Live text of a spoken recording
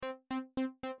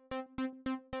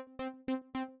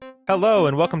Hello,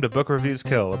 and welcome to Book Reviews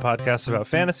Kill, a podcast about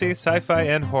fantasy, sci-fi,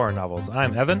 and horror novels.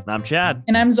 I'm Evan. I'm Chad.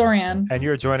 And I'm Zorian. And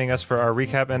you're joining us for our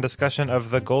recap and discussion of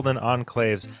The Golden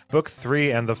Enclaves, Book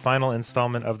 3 and the final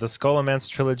installment of the Scholomance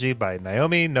trilogy by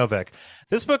Naomi Novik.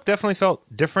 This book definitely felt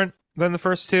different than the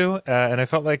first two, and I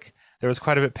felt like there was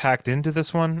quite a bit packed into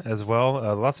this one as well.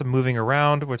 Lots of moving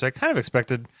around, which I kind of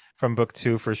expected from book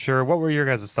 2 for sure. What were your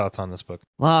guys' thoughts on this book?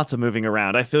 Lots of moving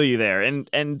around. I feel you there.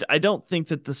 And I don't think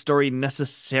that the story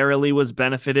necessarily was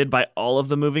benefited by all of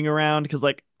the moving around, because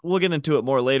we'll get into it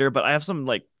more later, but I have some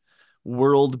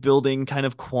world building kind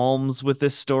of qualms with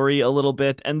this story a little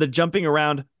bit. And the jumping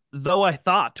around, though I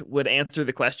thought would answer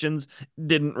the questions,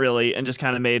 didn't really, and just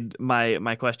kind of made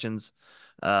my questions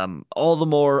all the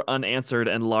more unanswered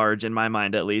and large in my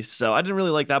mind, at least. So I didn't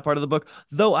really like that part of the book,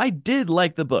 though I did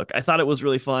like the book. I thought it was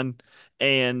really fun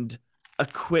and a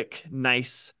quick,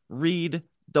 nice read,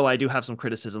 though I do have some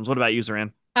criticisms. What about you,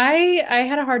 Zoran? I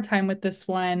had a hard time with this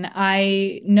one.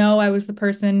 I know I was the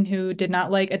person who did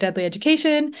not like A Deadly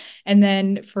Education. And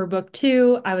then for book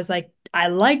 2, I was like, I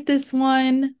like this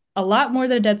one a lot more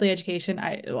than A Deadly Education.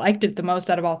 I liked it the most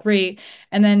out of all three.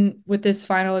 And then with this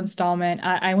final installment,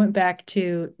 I went back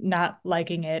to not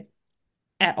liking it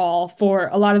at all for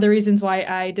a lot of the reasons why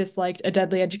I disliked A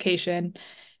Deadly Education.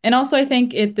 And also I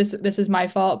think this is my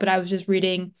fault, but I was just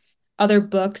reading other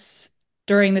books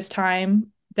during this time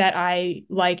that I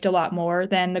liked a lot more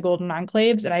than The Golden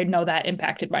Enclaves, and I know that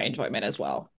impacted my enjoyment as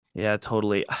well. Yeah,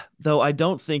 totally. Though I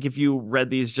don't think if you read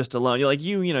these just alone,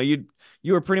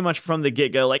 you were pretty much from the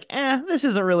get-go this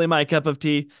isn't really my cup of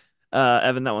tea.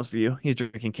 Evan, that one's for you. He's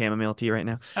drinking chamomile tea right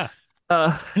now. Ah.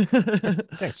 Uh,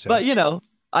 Thanks, Chad. But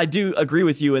I do agree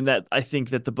with you in that I think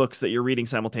that the books that you're reading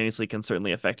simultaneously can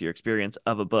certainly affect your experience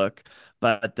of a book.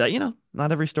 But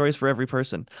not every story is for every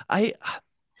person. I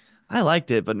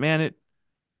liked it, but man, it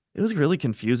was really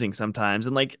confusing sometimes.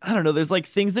 And I don't know, there's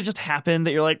things that just happen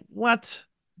that you're like, what?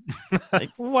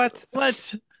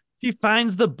 What? She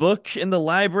finds the book in the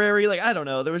library. I don't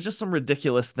know. There was just some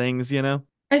ridiculous things.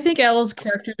 I think Elle's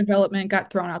character development got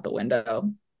thrown out the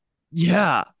window.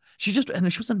 Yeah. She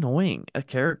was annoying, a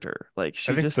character. I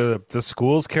think the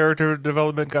school's character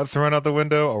development got thrown out the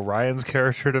window. Orion's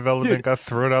character development got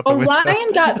thrown out the window.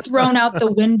 Orion got thrown out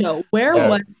the window. Where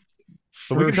was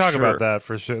But we can talk about that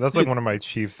for sure. That's one of my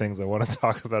chief things I want to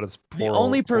talk about is the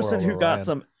only person who got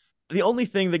the only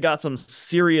thing that got some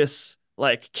serious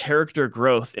character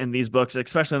growth in these books,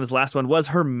 especially in this last one, was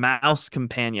her mouse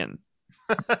companion.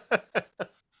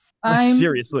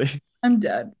 Seriously. I'm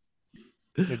dead.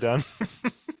 You're done.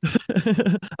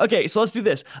 Okay, so let's do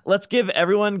this.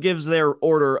 Everyone gives their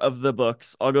order of the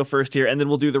books. I'll go first here, and then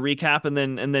we'll do the recap, and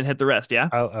then hit the rest. Yeah,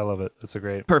 I love it. It's a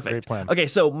great plan. Okay,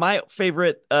 so my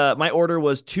favorite, my order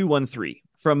was 2, 1, 3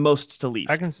 from most to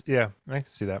least. I can see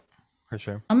that for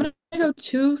sure. I'm gonna go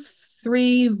 2,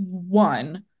 3,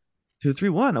 1. 2, 3,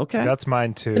 1. Okay, that's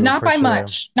mine too. But not by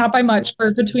much. Not by much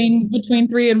for between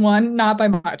 3 and 1. Not by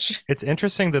much. It's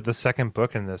interesting that the second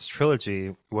book in this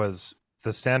trilogy was the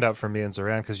standout for me and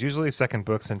Zoran, because usually second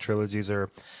books in trilogies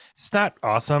it's not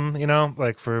awesome,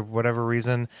 for whatever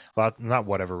reason,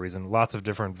 lots of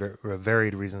different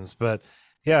varied reasons. But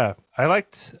yeah, I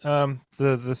liked the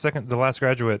Last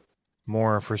Graduate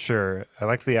more for sure. I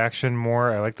liked the action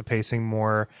more. I liked the pacing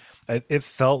more. It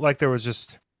felt like there was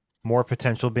just more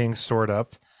potential being stored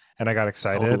up, and I got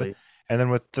excited. Totally. And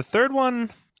then with the third one,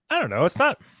 I don't know. It's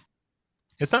not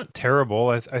terrible.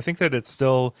 I think that it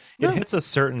hits a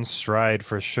certain stride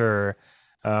for sure.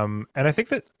 And I think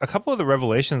that a couple of the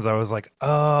revelations I was like,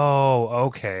 oh,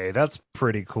 okay, that's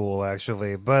pretty cool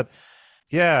actually. But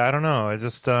yeah, I don't know. I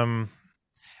just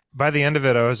by the end of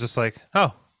it, I was just like,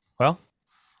 oh, well,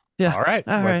 yeah, all right.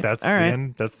 That's the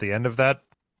end. That's the end of that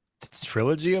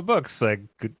trilogy of books.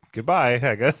 Goodbye,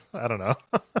 I guess. I don't know.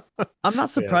 I'm not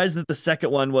surprised that the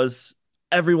second one was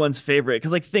everyone's favorite,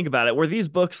 because think about it. Were these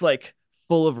books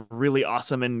full of really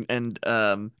awesome and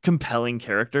compelling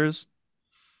characters?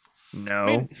 No. I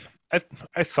mean,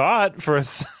 I thought for a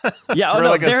yeah,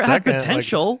 for there had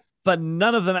potential, but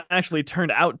none of them actually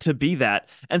turned out to be that.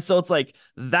 And so it's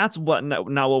that's what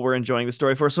we're enjoying the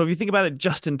story for. So if you think about it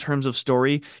just in terms of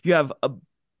story, you have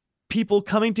people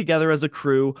coming together as a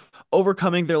crew,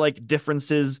 overcoming their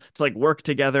differences to work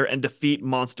together and defeat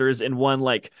monsters in one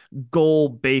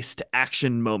goal-based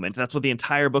action moment. That's what the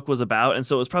entire book was about, and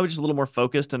so it was probably just a little more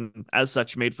focused, and as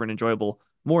such made for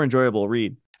more enjoyable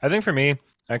read. I think for me,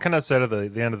 I kind of said at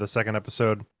the end of the second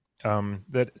episode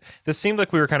that this seemed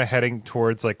like we were kind of heading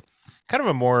towards kind of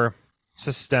a more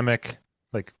systemic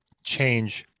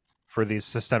change for these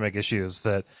systemic issues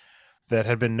that that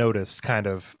had been noticed kind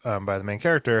of by the main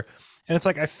character. And it's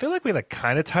like I feel like we like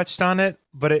kind of touched on it,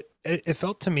 but it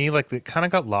felt to me like it kind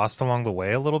of got lost along the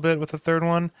way a little bit with the third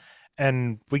one.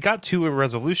 And we got to a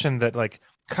resolution that like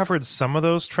covered some of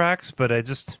those tracks, but it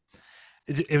just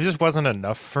wasn't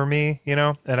enough for me, you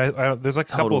know. And I there's like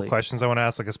a couple of Totally. questions I want to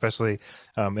ask, like especially,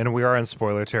 and we are in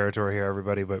spoiler territory here,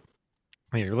 everybody. But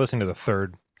I mean, you're listening to the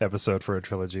third episode for a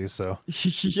trilogy, so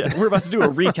Yeah, we're about to do a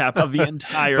recap of the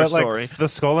entire but like story. the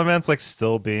Scholomance like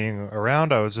still being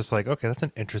around, I was just like, okay, that's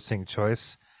an interesting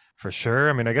choice for sure.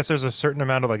 I mean, I guess there's a certain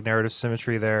amount of like narrative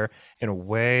symmetry there in a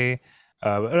way.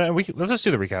 Let's just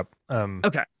do the recap,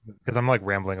 Okay. because I'm like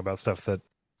rambling about stuff that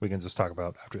we can just talk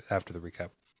about after the recap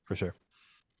for sure.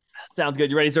 Sounds good.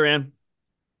 You ready, Zoran?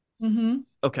 Mm-hmm.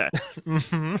 Okay.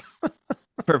 Hmm.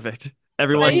 Perfect. Sorry.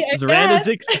 Everyone, I Zoran is guess.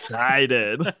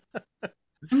 excited.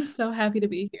 I'm so happy to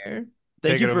be here.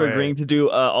 Thank Take you it for away. agreeing to do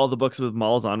all the books with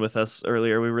Malls on with us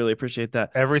earlier. We really appreciate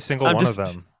that. Every single I'm one of just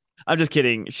them. I'm just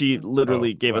kidding. She Oh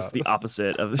literally gave us wow. the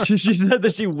opposite of she said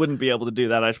that she wouldn't be able to do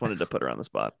that. I just wanted to put her on the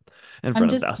spot in I'm front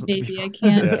of just a thousands of baby. people. I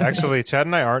can't. Yeah, actually, Chad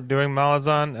and I aren't doing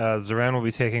Malazan. Zoran will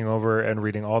be taking over and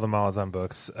reading all the Malazan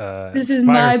books This is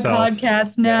by my herself.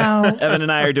 podcast Yeah. now. Evan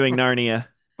and I are doing Narnia.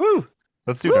 Woo!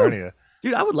 Let's do Woo! Narnia.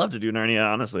 Dude, I would love to do Narnia,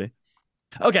 honestly.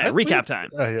 Okay, recap time.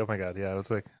 Oh my god, yeah, I was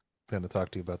like going to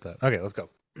talk to you about that. Okay, let's go.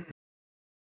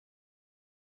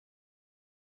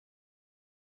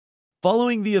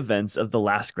 Following the events of The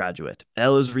Last Graduate,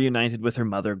 Elle is reunited with her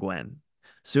mother, Gwen.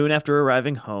 Soon after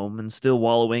arriving home and still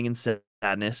wallowing in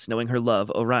sadness, knowing her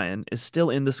love, Orion, is still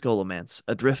in the Scholomance,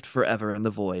 adrift forever in the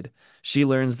void, she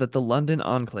learns that the London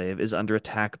Enclave is under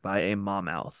attack by a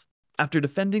Mawmouth. After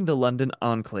defending the London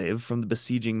Enclave from the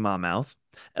besieging Mawmouth,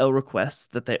 Elle requests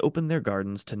that they open their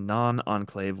gardens to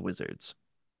non-Enclave wizards.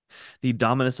 The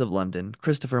Dominus of London,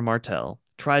 Christopher Martel,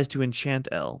 tries to enchant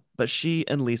Elle, but she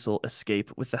and Liesel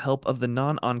escape with the help of the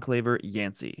non-enclaver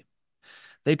Yancey.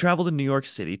 They travel to New York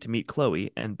City to meet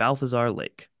Chloe and Balthazar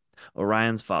Lake,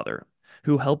 Orion's father,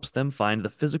 who helps them find the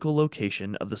physical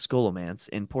location of the Scholomance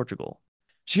in Portugal.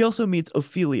 She also meets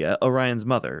Ophelia, Orion's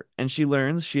mother, and she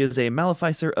learns she is a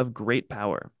maleficer of great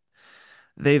power.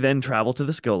 They then travel to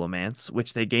the Scholomance,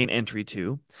 which they gain entry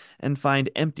to, and find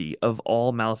empty of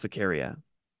all Maleficaria.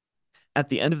 At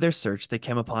the end of their search, they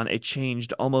came upon a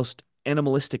changed, almost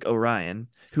animalistic Orion,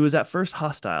 who is at first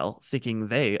hostile, thinking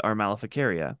they are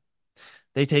Maleficaria.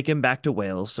 They take him back to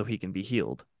Wales so he can be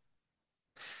healed.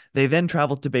 They then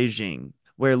travel to Beijing,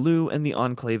 where Lu and the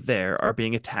Enclave there are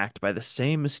being attacked by the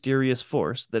same mysterious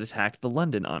force that attacked the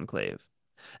London Enclave.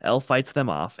 Elle fights them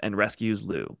off and rescues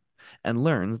Lu, and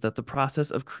learns that the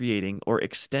process of creating or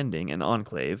extending an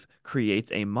enclave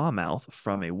creates a Mawmouth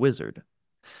from a wizard.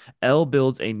 Elle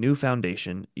builds a new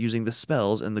foundation using the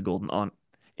spells in the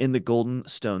Golden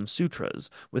Stone Sutras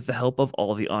with the help of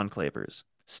all the Enclavers,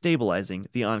 stabilizing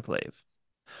the Enclave.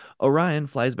 Orion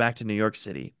flies back to New York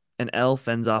City, and Elle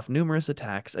fends off numerous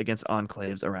attacks against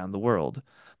enclaves around the world,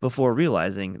 before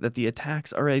realizing that the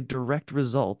attacks are a direct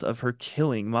result of her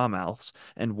killing Mawmouths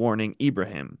and warning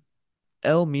Ibrahim.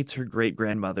 Elle meets her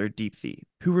great-grandmother Deepthi,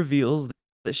 who reveals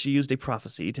that she used a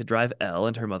prophecy to drive Elle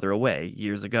and her mother away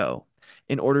years ago,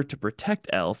 in order to protect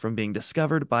Elle from being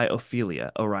discovered by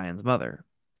Ophelia, Orion's mother.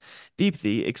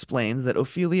 Deepthi explained that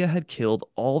Ophelia had killed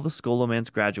all the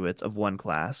Scholomance graduates of one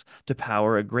class to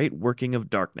power a great working of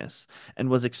darkness, and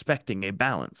was expecting a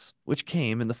balance, which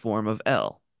came in the form of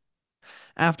Elle.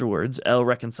 Afterwards, Elle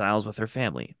reconciles with her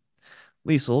family.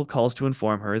 Liesel calls to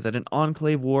inform her that an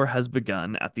enclave war has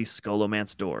begun at the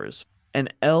Scholomance doors,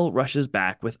 and Elle rushes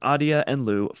back with Adia and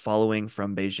Lu following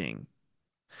from Beijing.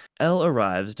 Elle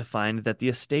arrives to find that the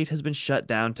estate has been shut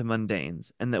down to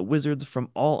mundanes and that wizards from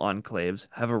all enclaves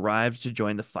have arrived to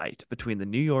join the fight between the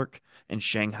New York and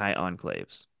Shanghai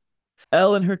enclaves.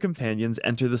 Elle and her companions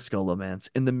enter the Scholomance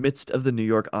in the midst of the New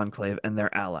York enclave and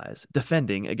their allies,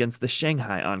 defending against the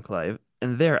Shanghai enclave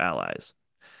and their allies.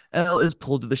 Elle is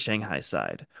pulled to the Shanghai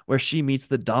side, where she meets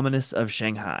the Dominus of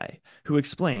Shanghai, who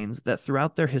explains that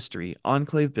throughout their history,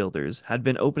 Enclave builders had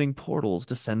been opening portals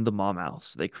to send the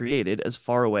Mawmouths they created as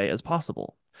far away as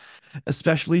possible,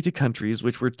 especially to countries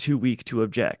which were too weak to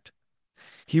object.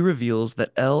 He reveals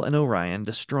that Elle and Orion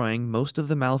destroying most of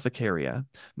the Maleficaria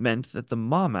meant that the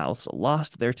Mawmouths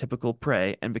lost their typical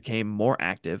prey and became more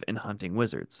active in hunting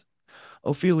wizards.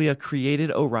 Ophelia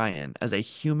created Orion as a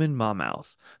human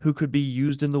Mawmouth who could be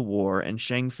used in the war, and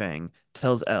Shang Feng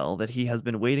tells Elle that he has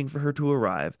been waiting for her to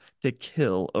arrive to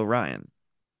kill Orion.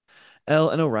 Elle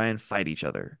and Orion fight each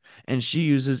other, and she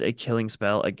uses a killing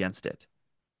spell against it,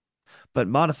 but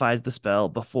modifies the spell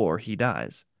before he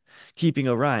dies, keeping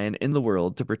Orion in the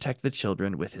world to protect the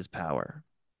children with his power.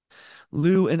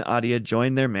 Lou and Adia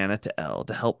join their mana to El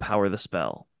to help power the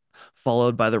spell,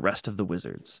 followed by the rest of the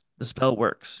wizards. The spell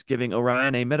works, giving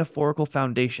Orion a metaphorical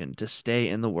foundation to stay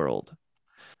in the world.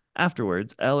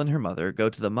 Afterwards, Elle and her mother go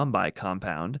to the Mumbai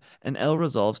compound, and Elle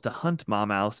resolves to hunt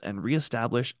Mawmouse and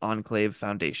reestablish Enclave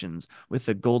foundations with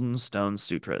the Golden Stone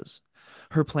Sutras.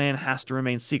 Her plan has to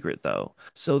remain secret, though,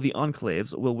 so the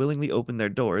Enclaves will willingly open their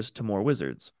doors to more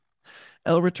wizards.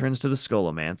 Elle returns to the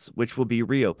Scholomance, which will be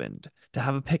reopened, to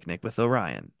have a picnic with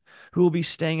Orion, who will be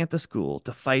staying at the school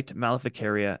to fight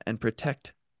Maleficaria and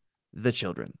protect the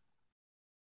children.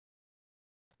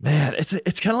 Man,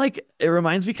 it's kind of like it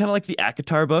reminds me kind of like the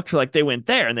Akatar books. So like they went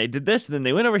there and they did this, and then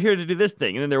they went over here to do this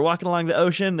thing, and then they're walking along the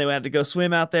ocean. They had to go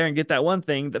swim out there and get that one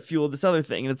thing that fueled this other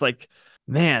thing, and it's like,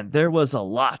 man, there was a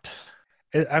lot.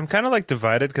 I'm kind of like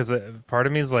divided because part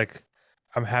of me is like,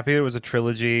 I'm happy it was a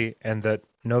trilogy and that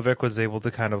Novik was able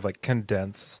to kind of like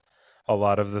condense a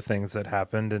lot of the things that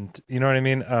happened, and you know what I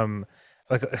mean.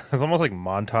 Like it's almost like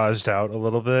montaged out a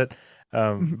little bit.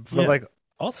 But Yeah, like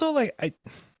also like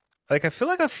I feel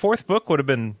like a fourth book would have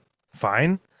been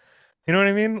fine. You know what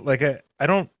I mean? Like I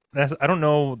don't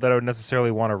know that I would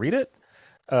necessarily want to read it.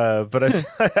 But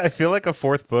I feel like a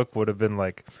fourth book would have been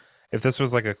like if this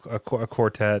was like a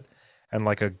quartet and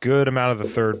like a good amount of the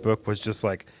third book was just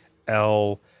like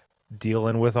L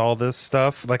dealing with all this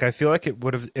stuff. Like I feel like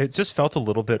it just felt a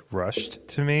little bit rushed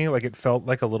to me. Like it felt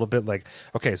like a little bit like,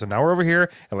 okay, so now we're over here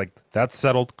and like that's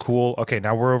settled, cool. Okay,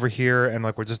 now we're over here and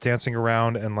like we're just dancing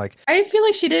around and like I feel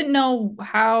like she didn't know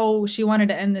how she wanted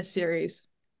to end this series.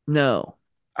 no,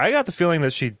 I got the feeling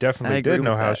that she I definitely agree did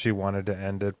know with how that. she wanted to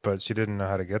end it, but she didn't know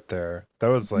how to get there. That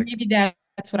was like Maybe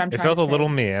that's what I'm it trying to felt a little say.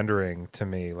 meandering to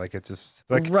me. Like it just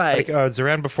like Right.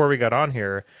 Zoran, before we got on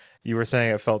here, you were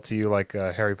saying it felt to you like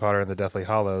Harry Potter and the Deathly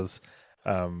Hallows.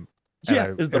 And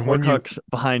Yeah, is the when you Horcrux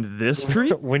behind this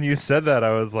tree? when you said that,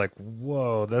 I was like,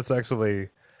 whoa, that's actually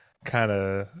kind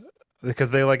of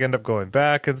because they like end up going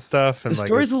back and stuff, The and like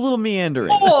story's a it's little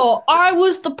meandering. Oh, I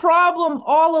was the problem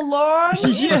all along. It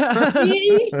was Yeah.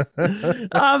 me.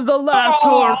 I'm the last I'm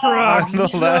Horcrux. the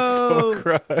Oh, last No.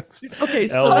 Horcrux. Okay,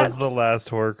 Elle so but was the last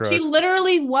she Horcrux.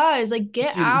 literally was like,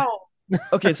 get she out.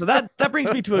 okay, so that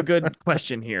brings me to a good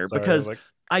question here Sorry, I'm because like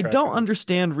I don't cracking up.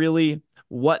 understand really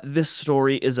what this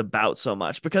story is about so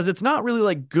much because it's not really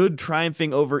like good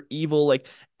triumphing over evil. Like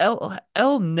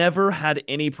Elle never had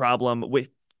any problem with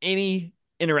any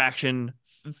interaction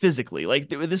physically. Like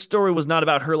this story was not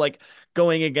about her like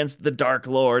going against the Dark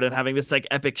Lord and having this like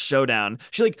epic showdown.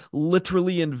 She like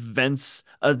literally invents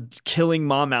a killing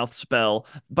Mawmouth spell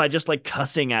by just like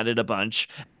cussing at it a bunch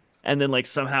and then like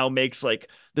somehow makes like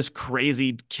this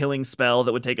crazy killing spell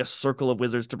that would take a circle of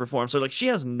wizards to perform. So like she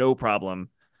has no problem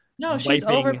No, she's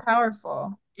wiping.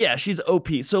 overpowerful. Yeah, she's OP.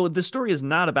 So the story is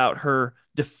not about her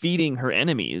defeating her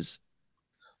enemies.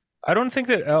 I don't think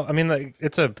that I mean like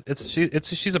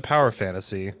she's a power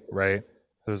fantasy, right?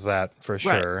 There's that for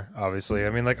Right. sure, obviously. I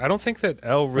mean like I don't think that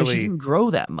Elle And she really can grow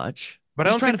that much. but I'm I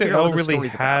just don't trying think to that figure out Elle what the really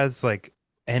story's about. has like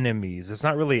enemies. It's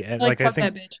not really Like, like I fuck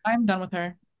think that bitch. I'm done with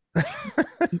her.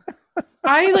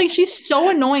 I like she's so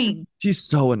annoying. She's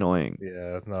so annoying.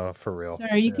 yeah, no, for real.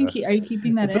 Sorry, you can Yeah. keep are you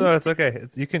keeping that It's in? it's okay.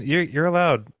 It's you can you're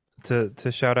allowed to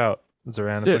shout out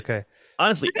Zoran. It's Dude, okay.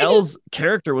 honestly, I just Elle's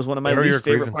character was one of my Air your least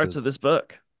favorite parts of grievances. this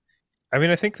book. I mean,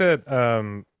 I think that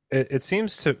it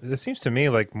seems to me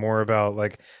like more about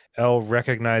like Elle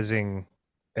recognizing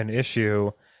an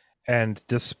issue, and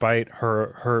despite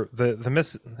her the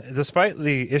miss despite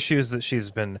the issues that she's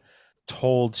been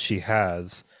told she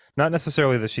has, not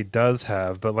necessarily that she does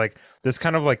have, but like this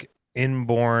kind of like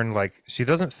inborn like she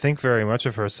doesn't think very much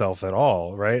of herself at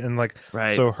all, right? And like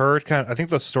Right. so her kind of, I think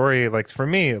the story like for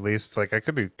me at least like I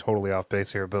could be totally off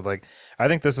base here, but like I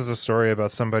think this is a story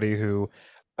about somebody who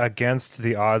against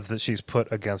the odds that she's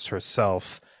put against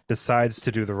herself decides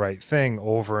to do the right thing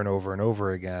over and over and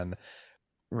over again.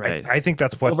 Right. I think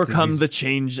that's what Overcome these the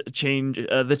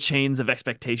the chains of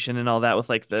expectation and all that with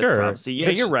like the sure prophecy. Yeah,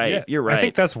 you're this right. yeah You're I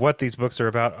think right. that's what these books are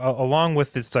about, along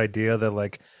with this idea that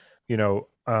like you know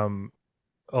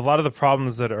a lot of the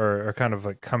problems that are kind of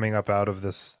like coming up out of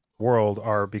this world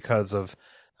are because of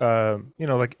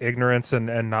like ignorance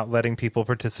and not letting people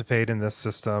participate in this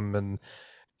system, and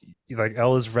like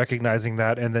Elle is recognizing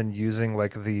that and then using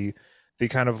like the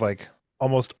kind of like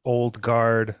almost old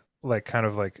guard like kind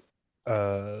of like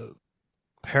uh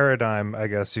paradigm, I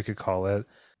guess you could call it,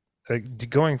 like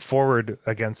going forward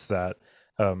against that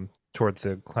towards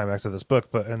the climax of this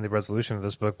book but and the resolution of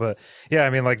this book. But yeah, I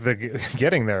mean like the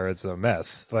getting there is a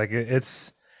mess. Like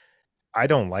it's I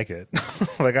don't like it.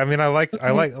 Like I mean I like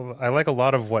a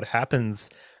lot of what happens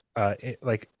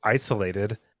like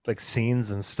isolated like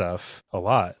scenes and stuff a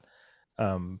lot.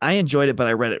 I enjoyed it, but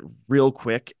I read it real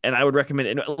quick, and I would recommend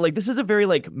it. Like, this is a very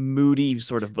like moody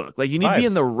sort of book. Like, you need to be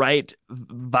in Vibes. the right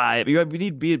vibe. You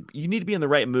need to be in the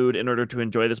right mood in order to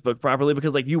enjoy this book properly,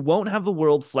 because like you won't have the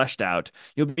world fleshed out.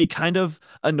 You'll be kind of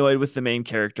annoyed with the main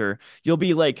character. You'll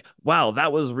be like, wow,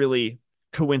 that was really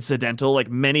coincidental, like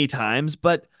many times,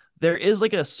 but there is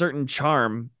like a certain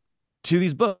charm to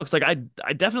these books. Like,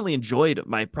 I definitely enjoyed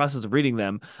my process of reading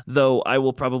them, though I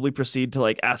will probably proceed to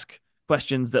like ask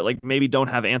questions that like maybe don't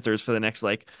have answers for the next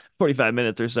like 45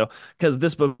 minutes or so, because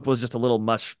this book was just a little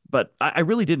much, but I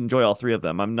really did enjoy all three of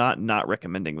them. I'm not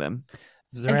recommending them.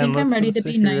 I Zoran, think I'm ready to let's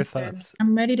be hear your nicer. thoughts.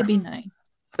 I'm ready to be nice.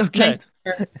 Okay,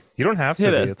 Nicer. You don't have to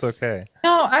hit be. It's us. okay.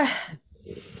 No, I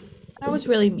was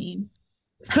really mean.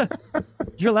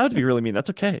 You're allowed to be really mean. That's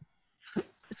okay.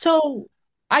 So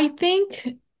I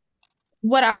think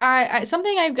what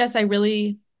something I guess I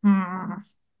really now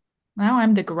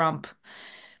I'm the grump.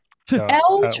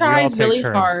 Elle We all tries take really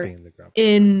turns hard being the grump.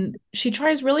 It's fine. in she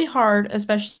tries really hard,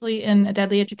 especially in A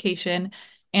Deadly Education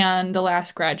and The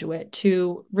Last Graduate,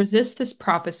 to resist this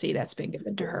prophecy that's been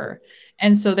given to her.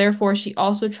 And so therefore she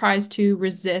also tries to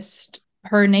resist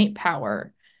her innate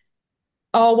power,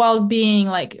 all while being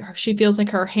like she feels like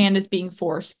her hand is being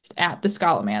forced at the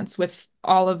Scholomance with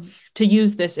all of to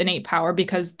use this innate power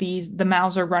because the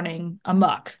mouths are running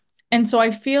amok. And so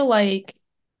I feel like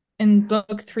in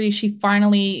book three, she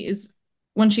finally is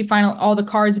when she finally all the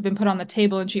cards have been put on the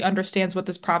table and she understands what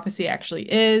this prophecy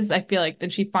actually is. I feel like then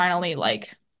she finally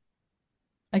like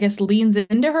I guess leans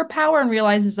into her power and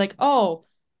realizes like, oh,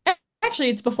 actually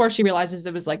it's before she realizes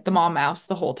it was like the mom mouse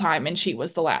the whole time and she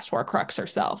was the last Horcrux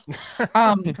herself.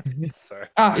 Um Sorry.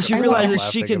 She I love Stop realizes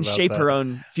she laughing can about shape that. her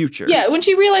own future. yeah, when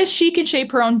she realized she could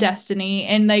shape her own destiny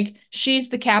and like she's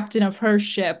the captain of her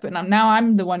ship and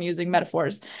I'm the one using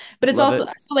metaphors. But it's Love also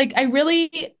it. so like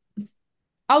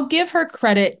I'll give her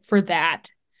credit for that.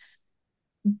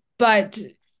 But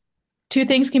two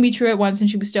things can be true at once and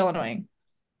she was still annoying.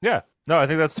 Yeah. No, I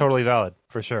think that's totally valid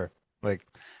for sure. Like,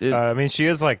 It, I mean, she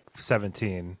is like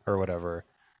 17 or whatever,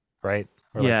 right?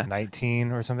 Or like yeah.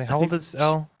 19 or something. I How old think is she's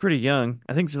Elle? pretty young.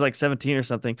 I think she's like 17 or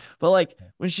something. But like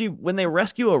when they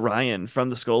rescue Orion from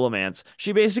the Scholomance,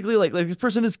 she basically like this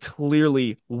person is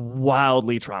clearly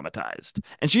wildly traumatized.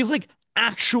 And she's like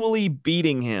actually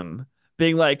beating him,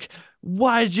 being like,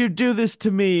 "Why did you do this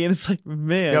to me?" And it's like,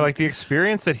 Yeah, man, like the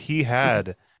experience that he it's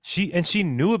had. She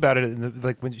knew about it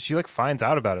like when she like finds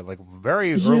out about it like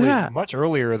very early, yeah. much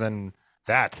earlier than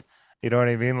that. You know what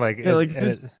I mean? Like Yeah, like and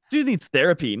this dude needs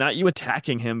therapy, not you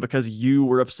attacking him because you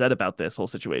were upset about this whole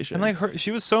and situation. like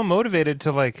she was so motivated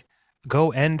to like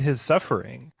go end his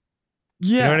suffering.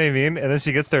 You know Yeah. what I mean? And then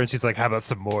she gets there and she's like, "How about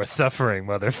some more suffering,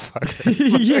 motherfucker?"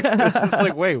 Like, it's just Yeah.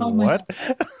 like, wait, Oh my what?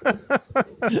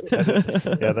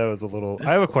 Yeah, that was a little.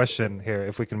 I have a question here.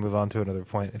 If we can move on to another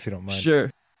point, if you don't mind.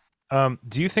 Sure.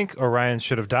 Do you think Orion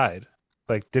should have died?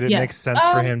 Like, did it make Yes. sense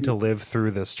for him to live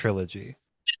through this trilogy?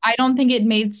 I don't think it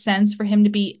made sense for him to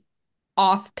be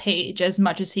off page as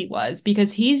much as he was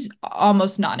because he's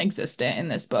almost non-existent in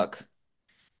this book.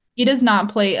 He does not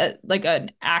play like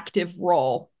an active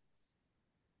role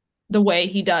the way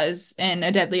he does in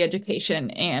A Deadly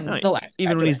Education No, and The Last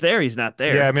even when Graduate. he's there, he's not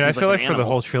Yeah, I there. mean, I He's feel like an like for the animal.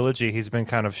 whole trilogy, he's been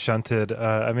kind of shunted.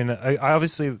 I mean, I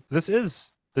obviously this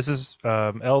is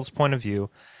Elle's point of view.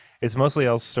 It's mostly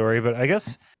Elle's story, but I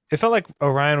guess it felt like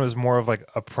Orion was more of like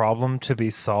a problem to be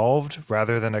solved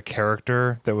rather than a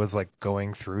character that was like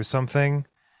going through something.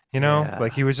 You know,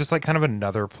 like Yeah. he was just like kind of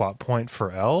another plot point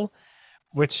for Elle,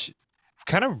 which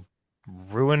kind of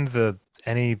ruined the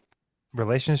any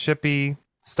relationshipy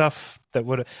stuff that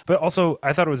would. But also,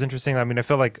 I thought it was interesting. I mean, I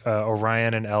feel like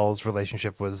Orion and Elle's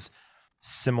relationship was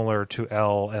similar to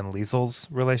Elle and Liesel's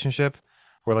relationship,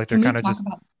 where like they're Can we kind of talk just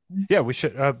about yeah, we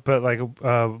should. But like,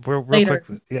 real later?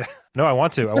 quick, yeah. No, I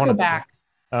want to. I We'll go wanted to. back.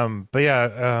 But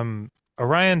yeah,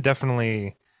 Orion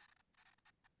definitely.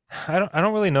 I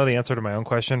don't really know the answer to my own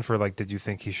question for like, did you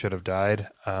think he should have died?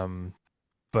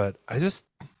 But I guess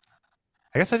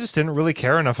I just didn't really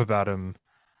care enough about him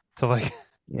to like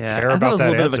Yeah. care I thought it about was a that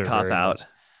little bit of a answer cop very much. out.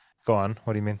 Go on.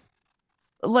 What do you mean?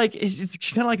 Like it's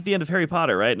kind of like the end of Harry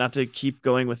Potter, right? Not to keep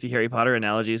going with the Harry Potter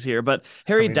analogies here, but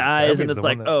I Harry mean, dies and Hermione's the it's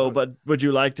one like, that "Oh, wrote it. but would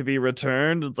you like to be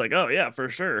returned?" It's like, "Oh, yeah, for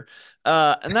sure."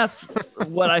 And that's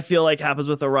what I feel like happens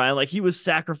with Orion. Like he was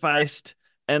sacrificed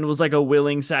and was like a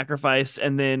willing sacrifice,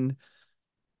 and then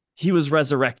he was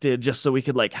resurrected just so we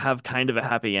could like have kind of a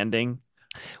happy ending.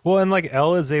 Well, and like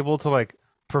Elle is able to like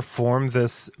perform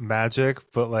this magic,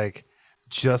 but like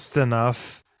just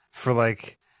enough for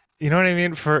like, you know what I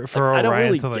mean? For Like I don't Orion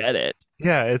really to like, get it.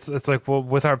 Yeah, it's like, well,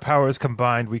 with our powers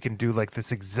combined, we can do like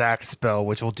this exact spell,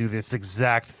 which will do this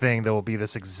exact thing that will be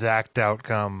this exact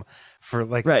outcome for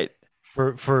like Right.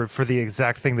 for the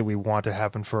exact thing that we want to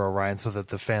happen for Orion, so that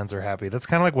the fans are happy. That's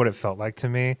kind of like what it felt like to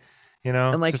me. You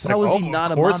know, And it's like, just like, how is oh, he of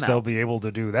not a course mom they'll out? be able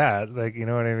to do that. Like, you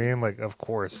know what I mean? Like, of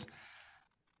course.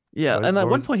 Yeah, and at What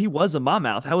one was point he was a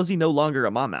mouth. How is he no longer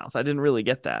a mouth? I didn't really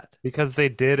get that. because they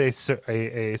did a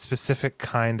specific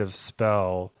kind of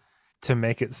spell to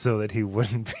make it so that he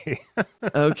wouldn't be.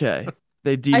 Okay,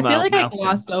 they I feel like I mouthed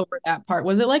him. glossed over that part.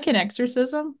 Was it like an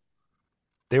exorcism?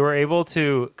 They were able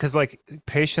to, because like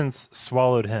Patience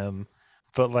swallowed him,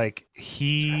 but like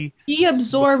That's right. He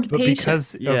absorbed but patience.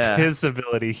 because of Yeah, his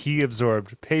ability, he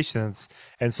absorbed Patience,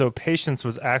 and so Patience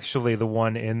was actually the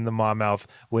one in the maw mouth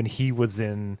when he was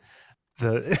in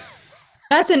the.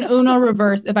 That's an Uno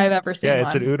reverse if I've ever Yeah, seen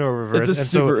it's an one. Uno it's reverse, a and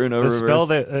so super Uno the spell reverse.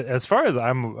 that, as far as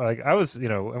I'm like, I was,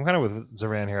 I'm kind of with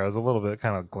Zoran here. I was a little bit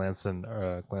kind of glancing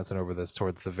over this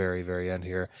towards the very end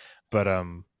here, but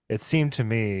it seemed to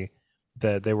me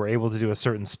that they were able to do a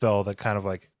certain spell that kind of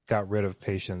like got rid of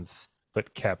patience,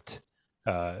 but kept,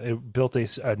 it built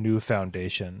a new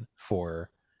foundation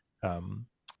um,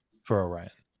 for Orion,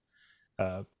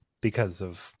 uh, because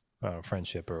of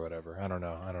friendship or whatever. I don't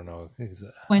know. I don't know.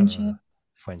 I don't know. Friendship.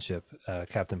 Friendship.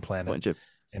 Captain Planet Bunch of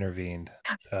intervened.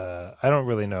 I don't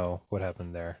really know what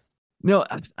happened there. no,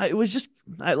 it was just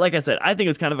like I said. I think it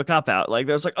was kind of a cop out. Like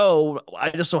there's like, oh,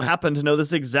 I just so happen to know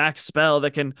this exact spell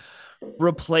that can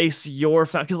replace your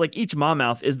because like each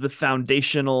mouth is the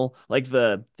foundational, like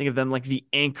the think of them like the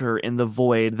anchor in the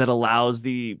void that allows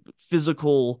the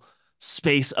physical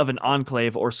space of an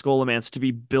enclave or Scholomance to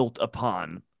be built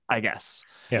upon, I guess.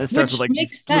 And Yeah, it starts with Which like these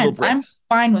makes little sense. I'm bricks.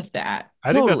 fine with that.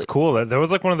 I think that's Totally. cool. That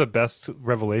was like one of the best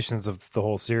revelations of the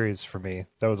whole series for me.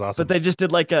 That was But awesome. they just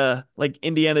did like a like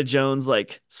Indiana Jones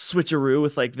like switcheroo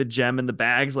with like the gem in the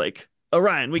bags, like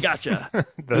Orion, we gotcha.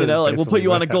 That is Like we'll basically put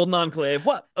you on what a happened. golden enclave.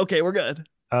 What? Okay, we're good.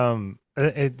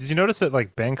 Did you notice that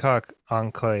like Bangkok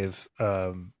Enclave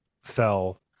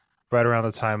fell right around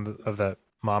the time of that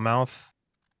Monmouth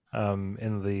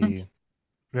in the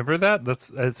remember that?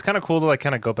 That's it's kind of cool to like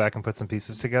kind of go back and put some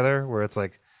pieces together where it's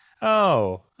like,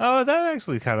 oh, that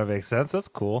actually kind of makes sense. That's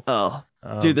cool. Oh,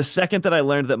 dude, Um, the second that I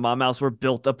learned that Mom were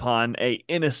built upon a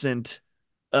innocent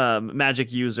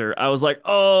magic user, I was like,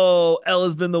 oh,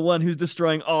 Ella's been the one who's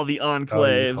destroying all the oh,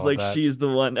 you enclaves. called Like that. she's the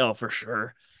one. Oh, for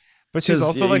sure. But she's Because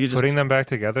also you like could putting just them back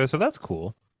together, so that's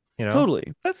cool. You know,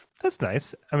 totally, that's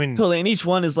nice. I mean, totally. And each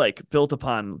one is like built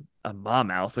upon a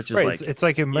mouth, which is right? like, It's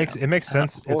like it makes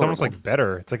sense. It's almost horrible. like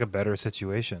better. It's like a better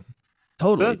situation.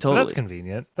 Totally, So that's totally.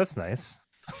 convenient. That's nice.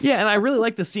 Yeah, and I really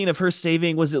like the scene of her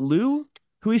saving. Was it Lou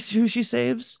who she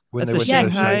saves When at they the went to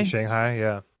the Yes. Shanghai? Shanghai,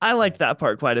 yeah. I liked that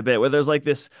part quite a bit, where there's like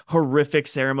this horrific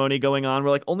ceremony going on,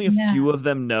 where like only a Yeah. few of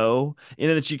them know, and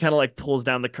then she kind of like pulls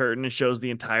down the curtain and shows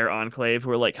the entire enclave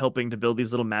who are like helping to build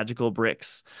these little magical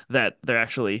bricks that they're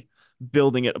actually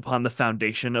building it upon the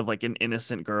foundation of like an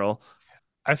innocent girl.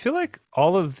 I feel like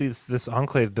all of this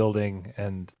enclave building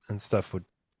and stuff would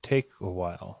take a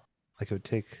while. Like it would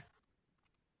take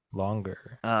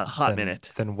longer Hot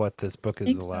minute. than what this book I is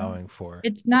think so. allowing for.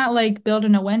 It's not like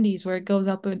building a Wendy's where it goes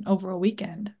up in over a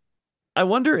weekend. I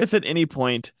wonder if at any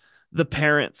point the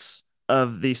parents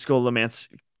of the Scholomance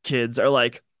kids are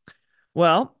like,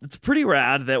 well, it's pretty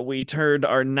rad that we turned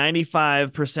our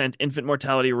 95% infant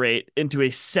mortality rate into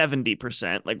a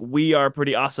 70%. Like, we are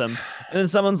pretty awesome. And then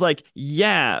someone's like,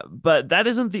 yeah, but that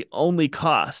isn't the only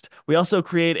cost. We also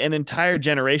create an entire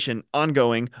generation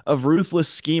ongoing of ruthless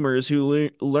schemers who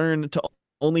learn to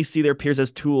only see their peers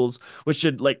as tools, which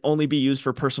should like only be used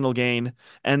for personal gain,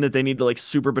 and that they need to like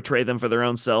super betray them for their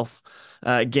own self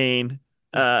gain.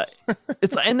 Uh,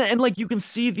 it's and like you can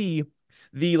see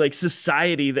the like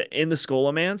society that in the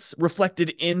Scholomance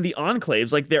reflected in the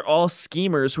enclaves. Like they're all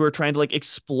schemers who are trying to like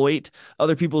exploit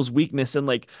other people's weakness, and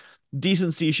like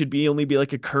decency should be only be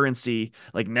like a currency,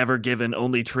 like never given,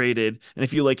 only traded. And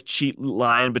if you like cheat,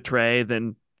 lie, and betray,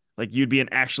 then like you'd be an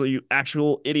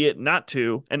actual idiot not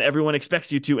to, and everyone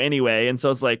expects you to anyway. And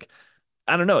so it's like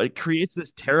I don't know, it creates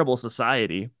this terrible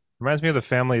society. Reminds me of the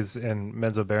families in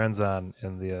Menzoberranzan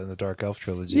in the Dark Elf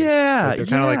trilogy. Yeah, Like they're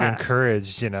kind of like yeah,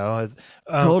 encouraged, you know.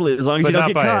 totally. As long as you But don't not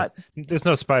get by. caught. There's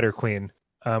no Spider Queen.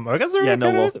 I guess Yeah, there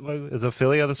no, kind well, of is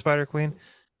Ophelia the Spider Queen.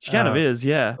 she kind of Uh, is.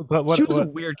 Yeah, but she was a what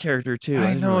weird character too. I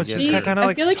I didn't know, really it's get just got her. kind of I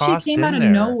like feel like she tossed came out in of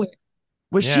there. nowhere.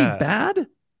 Was she Yeah, bad?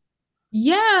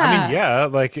 I mean, Yeah. yeah,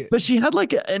 like, But she had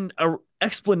like an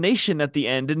explanation at the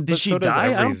end. And did but she so does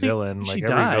die? I every don't think villain. she Like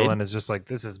every died. villain is just like,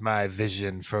 this is my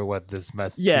vision for what this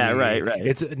must Yeah, be. right, right.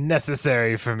 It's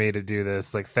necessary for me to do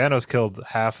this. Like Thanos killed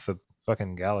half the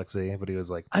fucking galaxy, but he was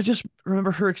like, I just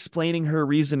remember her explaining her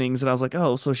reasonings, and I was like,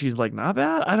 oh, so she's like not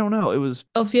bad. I don't know. It was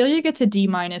Ophelia gets a D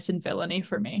minus in villainy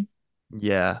for me.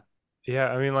 yeah. yeah,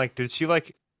 I mean, like, did she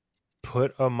like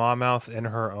put a mouth in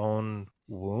her own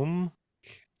womb?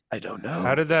 I don't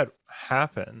How know. did that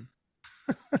happen?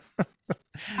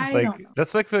 I don't Like, know.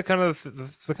 that's like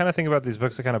that's the kind of thing about these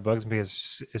books that kind of bugs me.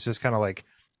 Is it's just kind of like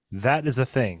that is a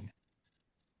thing.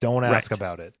 Don't ask Right.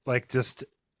 about it. Like, just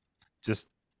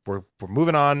we're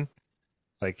moving on.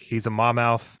 Like, he's a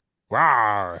mouth.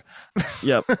 Rawr.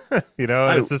 Yep. You know,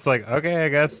 and I it's just like, okay, I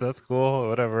guess that's cool,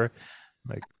 whatever.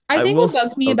 Like, I I think will. what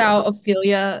bugs me Oh, go ahead. about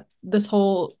Ophelia, this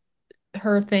whole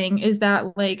her thing, is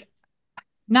that like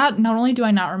not only do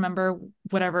I not remember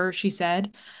whatever she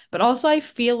said, but also I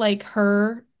feel like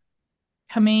her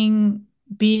coming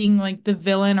being like the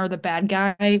villain or the bad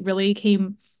guy really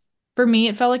came for me,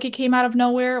 it felt like it came out of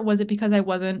nowhere. Was it because I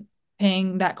wasn't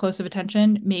paying that close of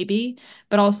attention? Maybe.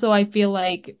 But also I feel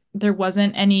like there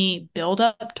wasn't any build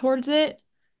up towards it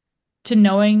to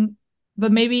knowing,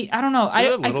 but maybe I don't know.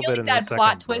 there's a I little feel bit like in the that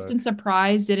plot second twist book. and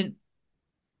surprise didn't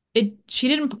it she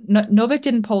didn't Novik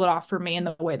didn't pull it off for me in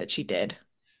the way that she did.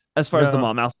 As far as the No,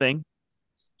 mom mouth thing,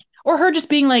 Or her just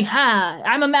being like, "Ha,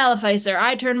 I'm a Maleficer.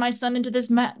 I turned my son into this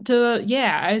to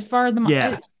yeah." As far as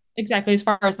yeah, exactly as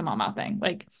far as the mama thing,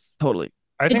 like totally.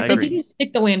 I I think it the agree. didn't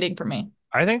stick the landing for me.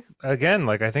 I think again,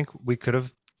 like I think we could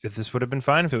have if this would have been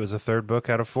fine if it was a third book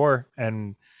out of four,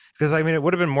 and because I mean it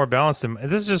would have been more balanced. And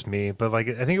this is just me, but like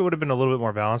I think it would have been a little bit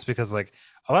more balanced because like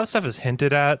a lot of stuff is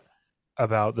hinted at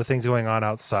about the things going on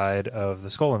outside of the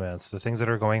Scholomance, the things that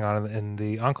are going on in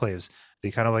the Enclaves,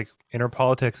 the kind of like inner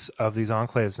politics of these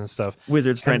Enclaves and stuff.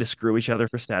 Wizards trying And to screw each other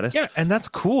for status. yeah, and that's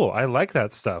cool. I like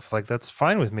that stuff. Like that's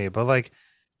fine with me. But like,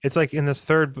 it's like in this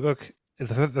third book,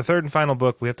 the third and final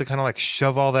book, we have to kind of like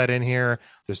shove all that in here.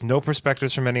 There's no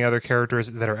perspectives from any other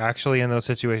characters that are actually in those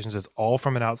situations. It's all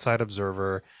from an outside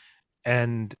observer.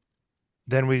 And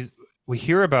then we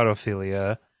hear about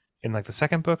Ophelia in like the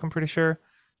second book. I'm pretty sure,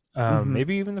 Hmm.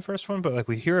 maybe even the first one. But like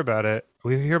we hear about it.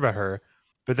 We hear about her.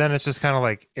 But then it's just kind of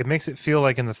like it makes it feel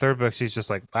like in the third book she's just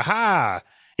like, aha,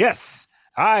 yes,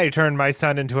 I turned my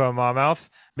son into a mouth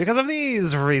because of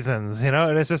these reasons, you know.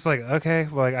 And it's just like, okay,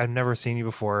 well, like I've never seen you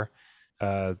before.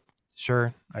 Uh,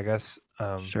 sure, I guess.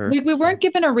 Sure. We It's fine. weren't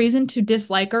given a reason to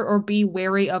dislike her or be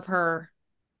wary of her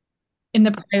in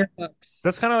the prior books.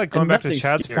 That's kind of like going And back to nothing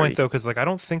Chad's point scary. though, because like I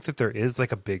don't think that there is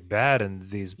like a big bad in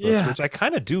these books, Yeah. which I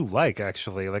kind of do like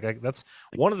actually. Like that's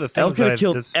one of the Elle things could that have I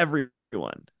killed this. everyone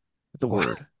with the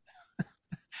word.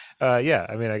 Yeah,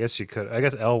 I mean, I guess she could. I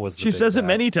guess L was the She big says it bad.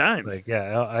 many times. Like,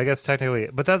 yeah, L, I guess technically,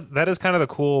 but that is kind of the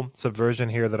cool subversion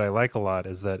here that I like a lot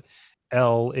is that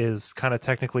L is kind of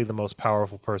technically the most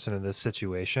powerful person in this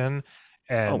situation,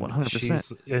 Oh, and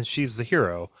 100%. she's the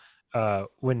hero.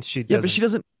 When she Yeah, but she doesn't,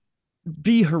 doesn't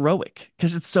be heroic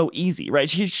because it's so easy, right?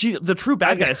 She the true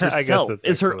bad guy is I guess herself, that's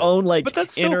is her actually, own but like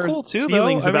that's so inner cool too,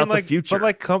 though. feelings I mean, about the like, but future.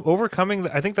 like overcoming.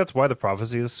 I think that's why the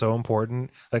prophecy is so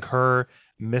important. Like her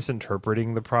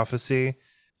misinterpreting the prophecy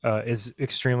is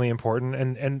extremely important,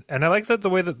 and I like that the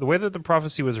way that the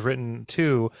prophecy was written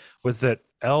too was that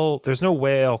L. There's no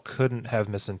way L couldn't have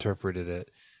misinterpreted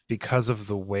it because of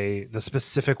the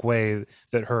specific way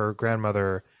that her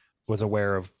grandmother was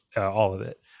aware of all of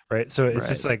it. Right, so it's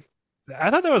just Right. like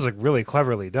I thought that was like really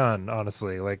cleverly done,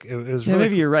 honestly. Like it was Yeah, really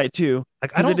maybe you're right too.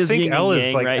 like I Because it don't is think yin and Elle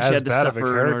is yang, like right? She as had to bad of a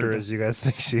suffer in order character to. as you guys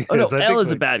think she Oh no, is. I Elle think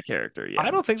is a like bad character. I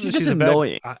Yeah, don't think she's that just she's a bad.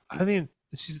 annoying, I mean,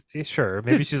 she's sure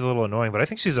maybe dude. she's a little annoying, but I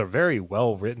think she's a very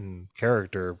well written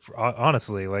character.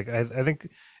 Honestly, like I think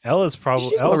Elle is probably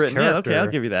She's well written. Yeah, okay, I'll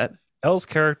give you that. Elle's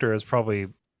character is probably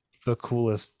the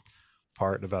coolest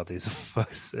part about these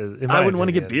books, in I my wouldn't want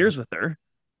to get opinion. beers with her.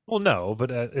 Well, no, but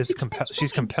She can't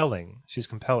she's drink. compelling. She's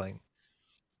compelling.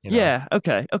 You know. Yeah,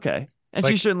 okay, okay. And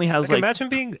she Like certainly has like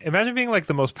imagine being like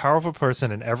the most powerful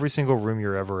person in every single room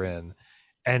you're ever in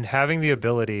and having the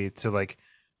ability to like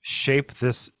shape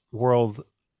this world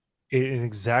in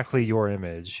exactly your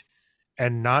image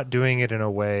and not doing it in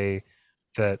a way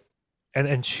that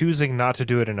and choosing not to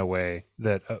do it in a way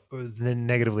that then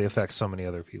negatively affects so many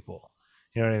other people.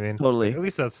 You know what I mean? Like totally. at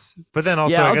least that's but then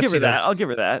also Yeah, I I'll guess give her she that. does I'll give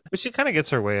her that. but she kind of gets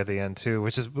her way at the end too,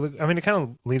 which is I mean it kind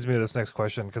of leads me to this next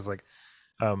question because like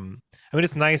I mean,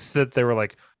 it's nice that they were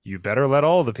like, you better let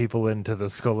all the people into the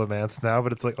Scholomance now,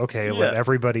 but it's like, okay, let Yeah.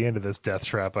 everybody into this death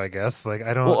trap, I guess. Like,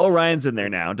 I Well, don't, Orion's in there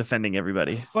now defending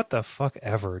everybody. what the fuck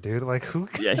ever, dude? Like, who?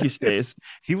 Yeah, he It's, stays.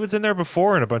 he was in there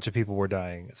before, and a bunch of people were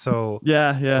dying. So,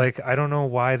 Yeah, yeah. like, I don't know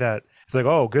why that. It's like,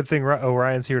 oh, good thing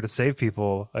Orion's here to save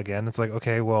people again. It's like,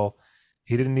 okay, well,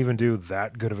 he didn't even do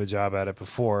that good of a job at it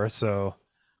before, so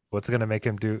what's gonna make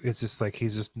him do? It's just like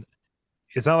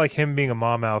it's not like him being a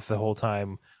mom mouth the whole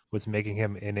time was making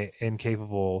him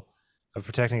incapable of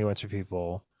protecting a bunch of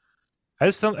people. I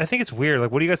just don't. I think it's weird.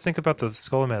 Like, what do you guys think about the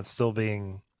Scholomance still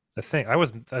being a thing? I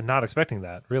was not expecting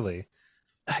that, really.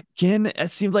 Again, it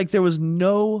seemed like there was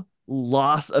no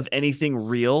loss of anything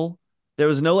real. There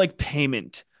was no like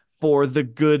payment for the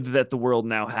good that the world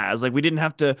now has. Like we didn't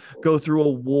have to go through a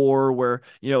war where,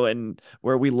 and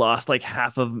where we lost like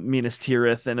half of Minas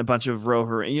Tirith and a bunch of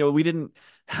Rohirrim. We didn't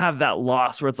have that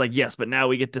loss where it's like, yes, but now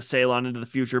we get to sail on into the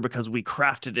future because we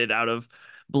crafted it out of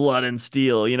blood and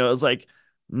steel. It was like,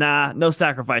 nah, no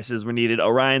sacrifices were needed.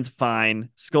 Orion's fine.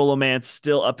 Scholomance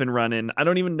still up and running. I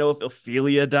don't even know if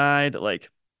Ophelia died. Like,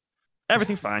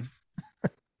 everything's fine.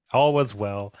 All was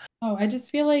well. Oh, I just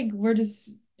feel like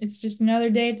it's just another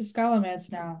day at the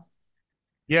Scholomance now.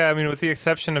 Yeah, I mean, with the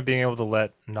exception of being able to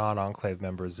let non-enclave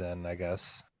members in, I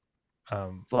guess.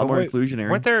 It's a lot But more wait, inclusionary.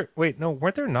 weren't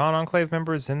there non-enclave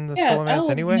members in the Yeah, Scholomance Elle was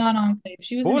anyway? not enclave.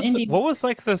 She was What an was indie. what was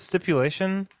like the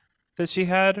stipulation that she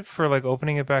had for like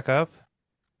opening it back up?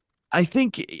 I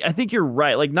think you're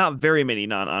right. Like not very many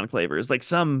non-enclavers. Like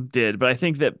some did, but I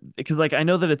think that because like I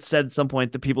know that it said at some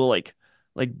point that people like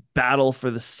battle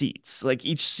for the seats. Like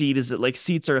each seat is like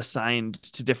seats are assigned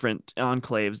to different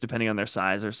enclaves depending on their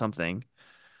size or something.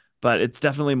 But it's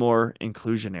definitely more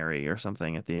inclusionary or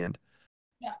something at the end.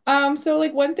 So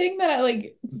like one thing that I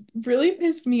like really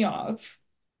pissed me off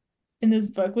in this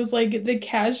book was like the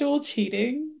casual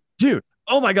cheating. Dude,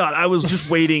 oh my God, I was just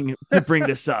waiting to bring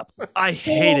this up. I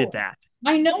hated So that.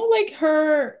 I know like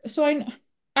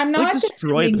I'm Like not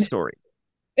destroyed the defending story.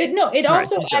 it. No, it Sorry,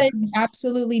 also please go added ahead.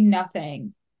 absolutely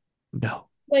nothing. No.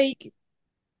 Like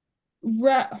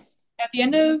at the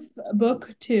end of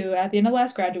book two, at the end of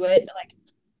Last Graduate, like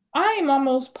I am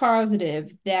almost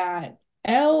positive that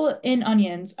Elle and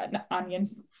Onions, not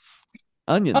Onion,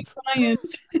 Onions.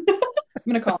 Onions. I'm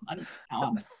gonna call them Onions now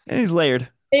on. And he's layered.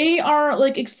 They are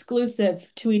like exclusive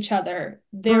to each other.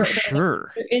 For Like,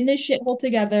 sure. they're in this shithole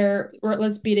together. Or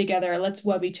let's be together. Let's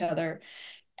love each other.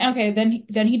 Okay,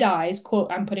 then he dies.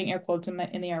 Quote, I'm putting air quotes in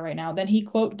the air right now. Then he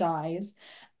quote dies.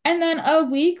 And then a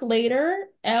week later,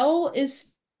 Elle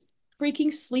is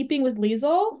freaking sleeping with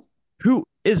Liesel. Who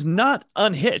is not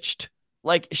unhitched.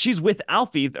 Like she's with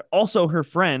Alfie, also her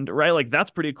friend, right? Like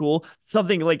that's pretty cool.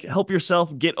 Something like help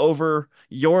yourself get over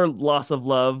your loss of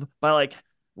love by like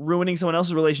ruining someone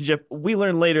else's relationship. We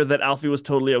learn later that Alfie was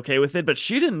totally okay with it, but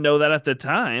she didn't know that at the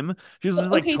time. She was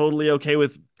like Okay, totally okay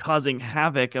with causing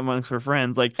havoc amongst her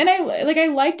friends. Like, and I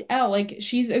liked Elle. Like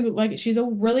she's a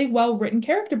really well written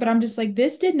character, but I'm just like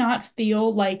this did not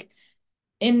feel like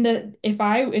in the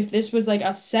if this was like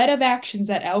a set of actions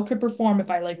that Elle could perform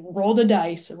if I like rolled a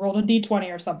dice, rolled a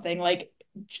d20 or something, like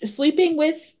sleeping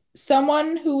with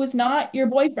someone who was not your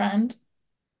boyfriend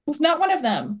was not one of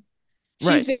them.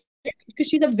 She's right, very because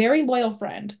she's a very loyal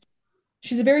friend.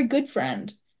 She's a very good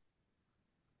friend.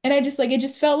 And I just like it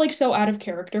just felt like so out of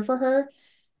character for her.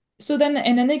 So then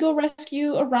they go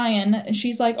rescue Orion and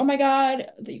she's like, "Oh my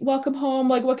God, welcome home.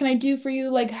 Like what can I do for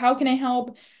you? Like how can I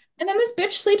help?" And then this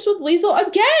bitch sleeps with Liesel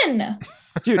again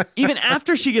dude. Even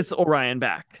after she gets Orion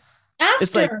back,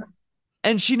 it's like, after.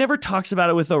 and she never talks about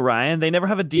it with Orion. They never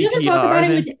have a She doesn't talk about DTR.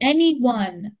 it with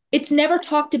anyone. It's never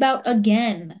talked about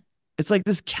again. It's like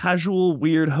this casual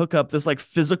weird hookup, this like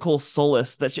physical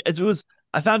solace that it was.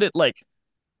 I found it like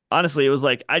honestly, it was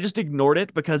like I just ignored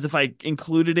it because if I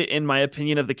included it in my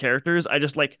opinion of the characters, I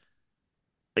just like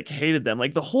hated them.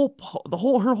 Like the whole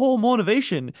her whole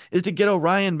motivation is to get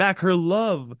Orion back, her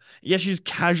love. Yes, she's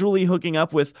casually hooking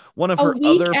up with one of A her week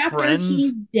other after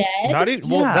he's friends. dead? Not even.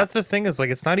 Well, Yeah, that's the thing is like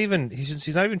it's not even.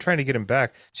 She's not even trying to get him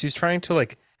back. She's trying to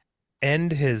like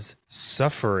end his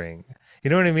suffering. You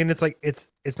know what I mean? It's like it's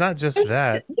not just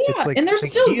that. It's Yeah, and there's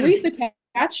like still he grief is.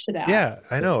 attached to that. Yeah,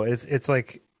 I know. It's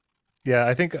like yeah.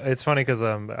 I think it's funny because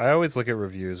I always look at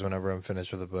reviews whenever I'm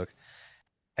finished with a book,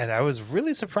 and I was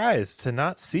really surprised to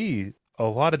not see a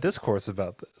lot of discourse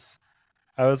about this.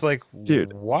 I was like,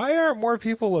 dude. why aren't more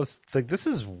people like this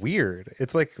is weird.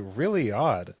 It's like really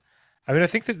odd. I mean, I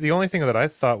think that the only thing that I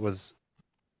thought was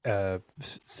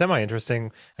semi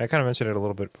interesting, and I kind of mentioned it a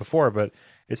little bit before, but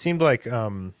it seemed like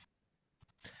the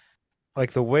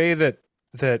way that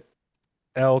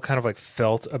Elle kind of like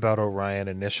felt about Orion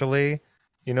initially,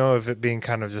 of it being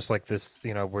kind of just like this,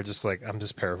 we're just like I'm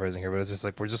just paraphrasing here, but it's just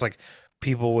like we're just like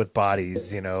people with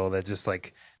bodies, that just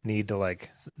like need to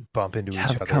like bump into each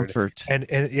Have other. comfort. And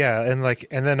yeah, and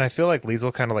then I feel like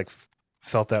Liesel kind of like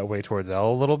felt that way towards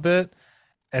Elle a little bit,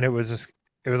 and it was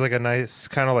like a nice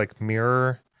kind of like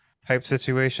mirror type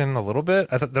situation a little bit.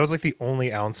 I thought that was like the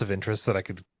only ounce of interest that I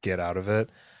could get out of it.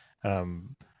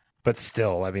 Um, but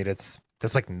still, I mean, that's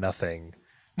like nothing.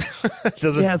 It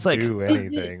Yeah, it's doesn't like do It,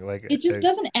 anything. Like, it just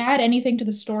doesn't add anything to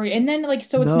the story. And then like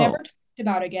so it's never no. talked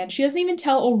about again. She doesn't even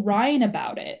tell Orion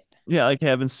about it. Yeah, like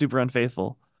hey, I've been super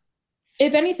unfaithful.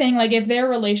 If anything, like if their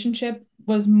relationship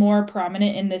was more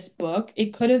prominent in this book,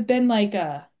 it could have been like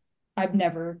a I'm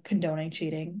never condoning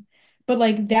cheating. But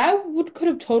like that would could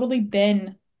have totally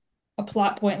been a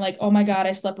plot point like, oh my God,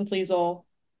 I slept with Liesel.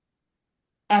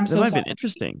 I'm That so might have sorry. been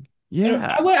interesting.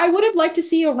 I Yeah. would I would have liked to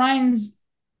see Orion's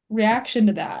reaction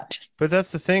to that. but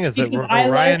that's the thing is that Because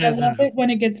Orion I love isn't. it when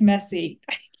it gets messy.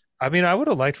 I mean, I would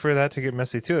have liked for that to get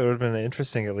messy too. It would have been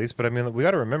interesting at least. But I mean, we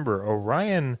got to remember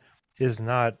Orion is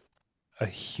not a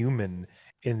human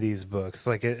in these books.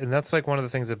 Like, and that's like one of the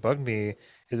things that bugged me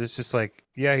is it's just like,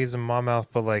 yeah, he's a mouth,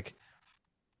 but like,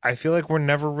 I feel like we're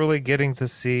never really getting to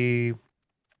see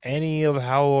any of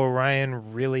how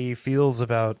Orion really feels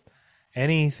about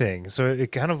anything. So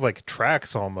it kind of like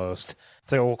tracks almost.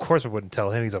 It's like, well, of course we wouldn't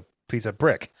tell him he's a piece of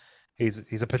brick. He's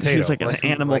a He's potato. like an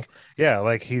animal. Like yeah,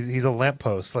 like he's a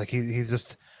lamppost. Like he's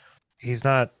just he's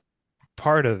not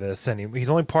part of this anymore. He's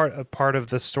only part of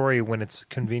the story when it's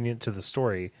convenient to the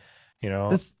story. You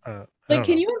The know, th- I Like, don't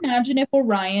can know. you imagine if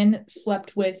Orion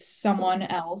slept with someone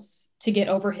else to get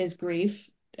over his grief?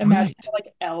 Imagine right. how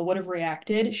like Elle would have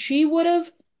reacted. She would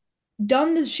have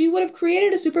done this, she would have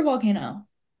created a super volcano.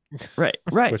 Right.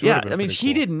 Right. Which would Yeah. have been I mean, pretty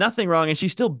she cool. did nothing wrong and she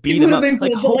still It beat would him have up, been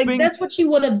like cool, but like hoping that's what she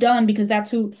would have done because that's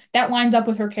who that lines up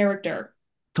with her character.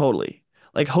 totally.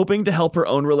 Like hoping to help her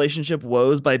own relationship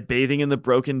woes by bathing in the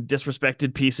broken,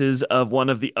 disrespected pieces of one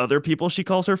of the other people she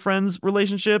calls her friends'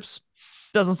 relationships.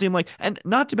 Doesn't seem like, and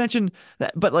not to mention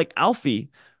that, but like Alfie,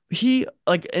 he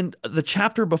like in the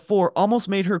chapter before almost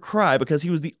made her cry because he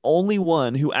was the only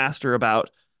one who asked her about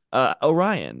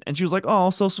Orion, and she was like,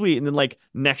 "Oh, so sweet." And then like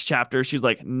next chapter, she's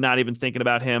like not even thinking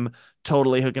about him,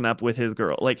 totally hooking up with his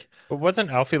girl. Like But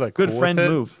wasn't Alfie like good cool with friend it?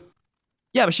 move.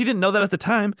 Yeah, but she didn't know that at the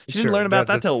time. She didn't Sure, learn about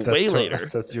that till way later.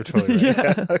 that's you're totally right.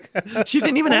 Yeah, Yeah. she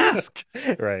didn't even ask.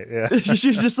 Right. Yeah. She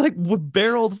was just like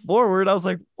barreled forward. I was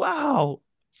like, wow.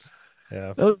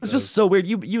 Yeah. That was just so That's weird.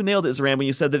 You nailed it, Zoran, when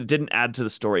you said that it didn't add to the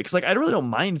story. Because like I really don't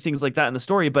mind things like that in the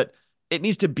story, but it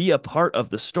needs to be a part of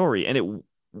the story, and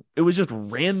it was just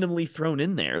randomly thrown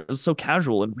in there. It was so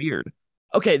casual and weird.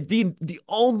 Okay, the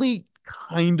only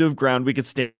kind of ground we could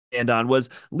stand on was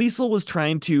Liesel was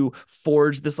trying to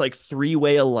forge this like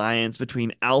three-way alliance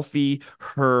between Alfie,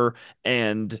 her,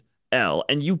 and Elle.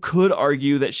 And you could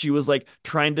argue that she was like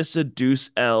trying to seduce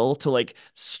Elle to like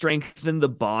strengthen the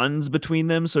bonds between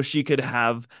them so she could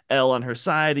have Elle on her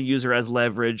side and use her as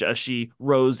leverage as she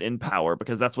rose in power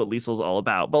because that's what Liesel's all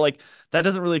about. But like that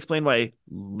doesn't really explain why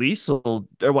Liesel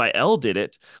or why Elle did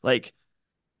it. Like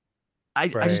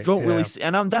I just right. don't really Yeah. see,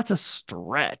 and that's a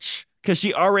stretch because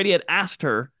she already had asked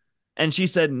her, and she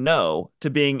said no to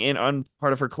being in on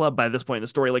part of her club by this point in the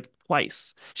story, like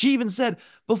twice. She even said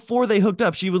before they hooked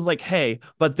up, she was like, "Hey,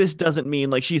 but this doesn't mean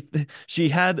like she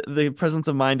had the presence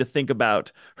of mind to think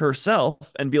about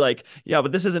herself and be like, yeah,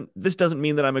 but this doesn't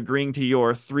mean that I'm agreeing to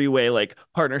your three-way like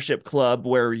partnership club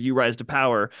where you rise to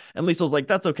power." And Lisa was like,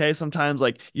 "That's okay. Sometimes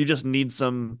like you just need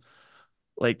some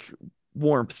like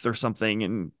warmth or something,"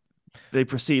 and they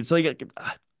proceed. So like,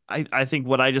 I think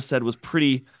what I just said was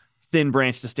pretty thin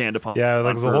branch to stand upon Yeah.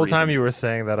 Like the for a whole time reason. you were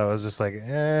saying that, I was just like,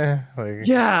 like,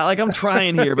 Yeah, like I'm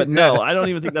trying here, but yeah, no, I don't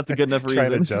even think that's a good enough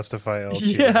trying to reason. justify L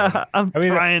cheating on him. Yeah, I'm I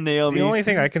mean, trying, the Naomi. only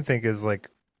thing I can think is like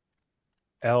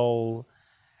L,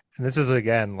 and this is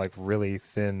again like really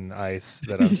thin ice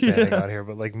that I'm standing Yeah. on here,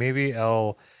 but like maybe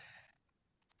L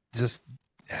just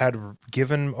had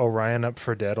given Orion up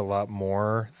for dead a lot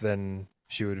more than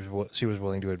she was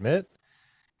willing to admit.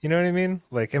 You know what I mean?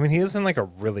 Like, I mean, he is in like a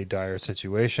really dire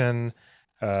situation.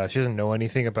 She doesn't know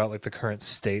anything about like the current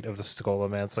state of the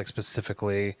Scholomance, like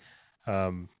specifically.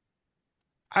 Um,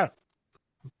 I,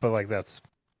 but like that's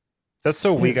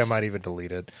so weak. I It's, might even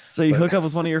delete it. so you But hook up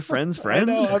with one of your friends' I friends?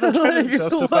 know I'm not trying to Like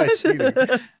justify cheating.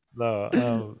 what?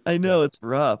 No. I know it's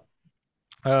rough.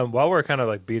 While we're kind of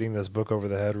like beating this book over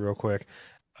the head real quick,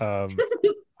 um,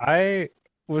 I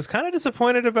was kind of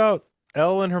disappointed about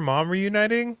Elle and her mom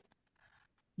reuniting.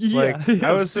 Yeah, Like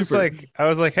yeah, super. I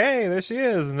was like, hey, there she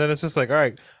is, and then it's just like, all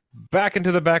right, back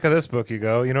into the back of this book you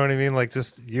go. You know what I mean? Like,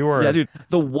 just you Yeah, are. dude,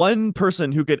 the one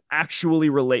person who could actually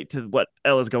relate to what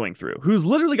Elle is going through, who's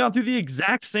literally gone through the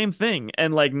exact same thing,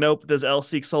 and like, nope, does Elle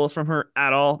seek solace from her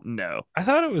at all? No. I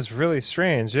thought it was really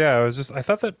strange. Yeah, I was just I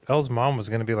thought that Elle's mom was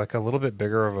going to be like a little bit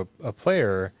bigger of a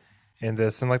player in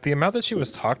this, and like the amount that she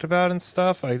was talked about and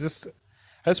stuff. I just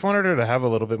wanted her to have a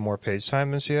little bit more page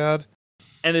time than she had.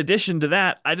 In addition to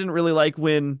that, I didn't really like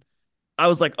when I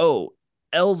was like, oh,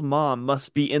 Elle's mom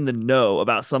must be in the know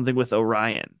about something with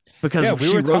Orion because Yeah, we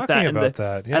she were wrote talking that in the about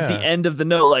that. at the Yeah. end of the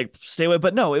note, like stay away.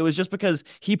 But no, it was just because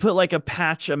he put like a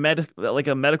patch, like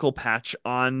a medical patch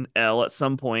on Elle at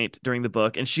some point during the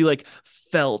book, and she like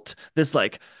felt this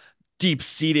like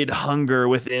deep-seated hunger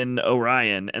within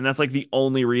Orion, and that's like the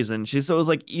only reason. She so it was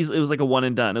like easily it was like a one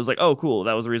and done. It was like, oh cool,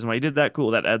 that was the reason why he did that.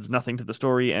 Cool, that adds nothing to the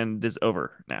story and is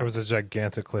over It now. was a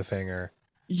gigantic cliffhanger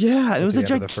Yeah, and it at was a the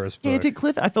end of the first book. gigantic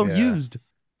cliff. I felt Yeah. used.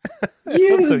 I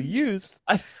felt so You. used.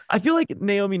 I feel like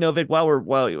Naomi Novik,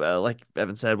 like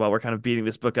Evan said, while we're kind of beating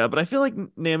this book up, but I feel like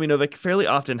Naomi Novik fairly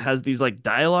often has these like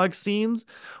dialogue scenes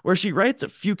where she writes a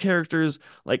few characters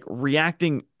like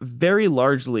reacting very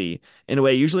largely in a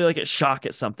way, usually like a shock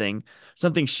at something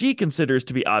she considers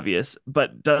to be obvious,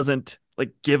 but doesn't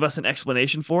like give us an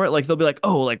explanation for it. Like they'll be like,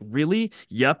 "Oh, like really?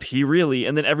 Yep, he really,"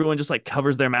 and then everyone just like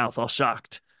covers their mouth, all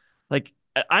shocked. Like,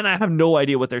 and I have no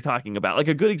idea what they're talking about. Like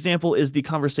a good example is the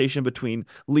conversation between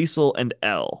Liesel and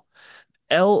Elle,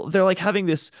 they're like having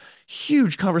this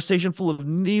huge conversation full of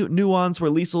nuance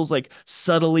where Liesel's like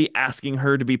subtly asking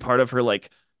her to be part of her like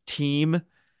team.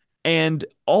 And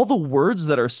all the words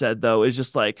that are said though is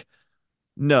just like,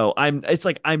 no, it's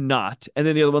like, I'm not. And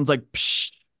then the other one's like,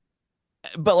 psh.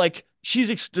 But like,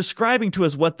 she's describing to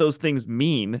us what those things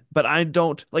mean. But I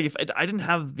don't like, if I didn't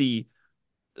have the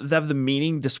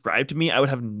meaning described to me, I would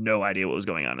have no idea what was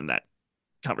going on in that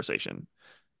conversation.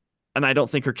 And I don't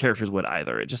think her characters would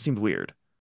either. It just seemed weird.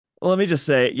 Well, let me just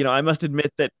say, I must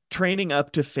admit that training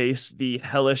up to face the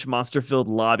hellish monster-filled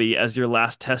lobby as your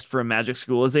last test for a magic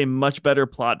school is a much better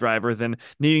plot driver than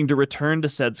needing to return to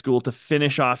said school to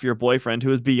finish off your boyfriend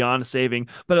who is beyond saving,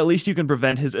 but at least you can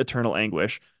prevent his eternal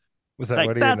anguish. Was that Like,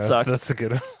 one of your that notes? sucked. That's a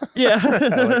good one. Yeah.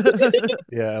 I like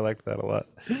yeah, I like that a lot.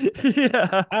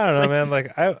 Yeah. I don't It's know, like, man.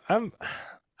 Like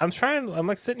I'm trying I'm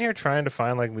like sitting here trying to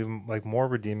find like even like more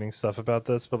redeeming stuff about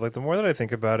this, but like the more that I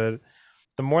think about it,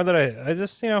 the more that I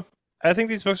just, I think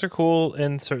these books are cool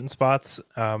in certain spots.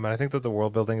 And I think that the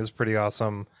world building is pretty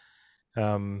awesome.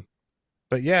 Um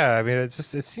but yeah, I mean it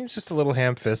seems just a little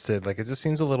ham-fisted. Like it just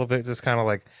seems a little bit just kind of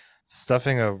like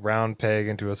stuffing a round peg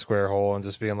into a square hole and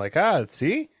just being like, "Ah,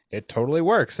 see? It totally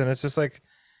works." And it's just like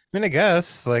I mean, I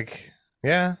guess like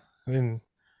yeah, I mean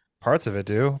parts of it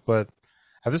do, but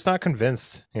I'm just not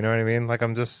convinced. You know what I mean? Like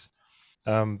I'm just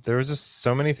there was just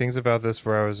so many things about this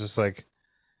where I was just like,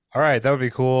 all right, that would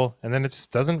be cool. And then it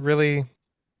just doesn't really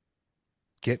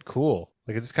get cool.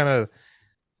 Like it just kind of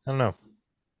I don't know.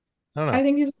 I don't know. I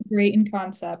think these are great in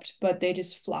concept, but they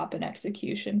just flop in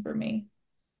execution for me.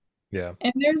 Yeah.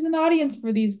 And there's an audience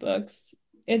for these books.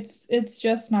 It's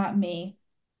just not me.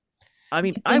 I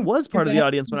mean, I I think was the part of the best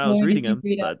audience is when I was going to reading be them,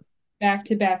 read up but back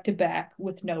to back to back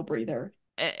with no breather.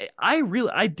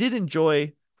 I did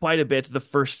enjoy quite a bit the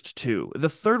first two. The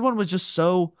third one was just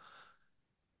so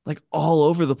like all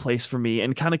over the place for me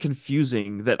and kind of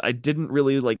confusing that I didn't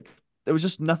really like. There was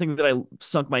just nothing that I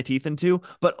sunk my teeth into.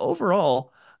 But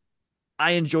overall,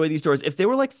 I enjoy these stories. If they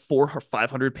were like 400 or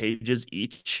 500 pages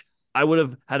each, I would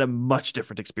have had a much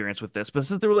different experience with this. But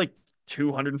since they were like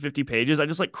 250 pages, I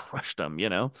just like crushed them.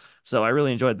 So I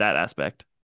really enjoyed that aspect.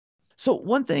 So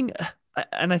one thing,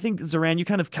 and I think Zoran, you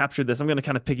kind of captured this. I'm going to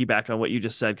kind of piggyback on what you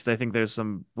just said because I think there's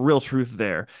some real truth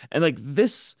there. And like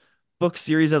this book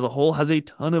series as a whole has a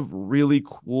ton of really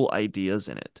cool ideas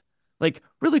in it. Like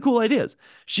really cool ideas.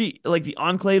 She like the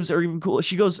enclaves are even cool.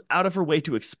 She goes out of her way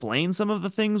to explain some of the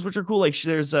things which are cool. Like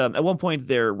there's at one point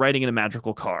they're riding in a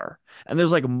magical car, and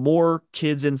there's like more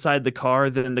kids inside the car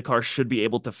than the car should be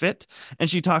able to fit. And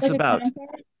she talks Like a about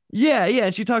contract. yeah, yeah.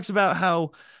 And she talks about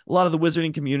how a lot of the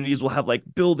wizarding communities will have like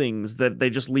buildings that they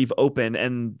just leave open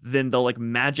and then they'll like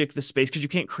magic the space because you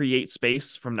can't create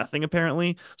space from nothing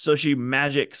apparently. So she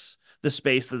magics the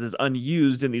space that is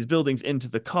unused in these buildings into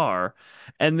the car.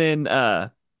 And then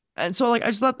and so like I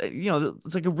just thought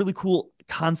it's like a really cool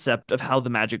concept of how the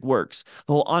magic works.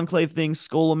 The whole enclave thing,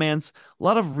 Scholomance, a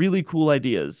lot of really cool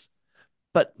ideas.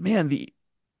 But man, the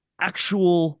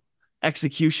actual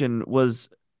execution was,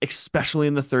 especially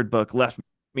in the third book, left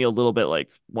me a little bit like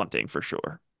wanting for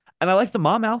sure. And I like the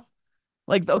mom mouth.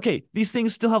 Like, okay, these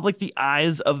things still have like the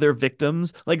eyes of their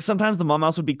victims. Like sometimes the mom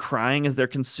mouse would be crying as they're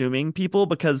consuming people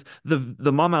because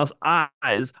the mom mouse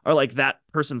eyes are like that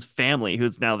person's family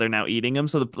who's now they're now eating them.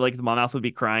 So the mom mouth would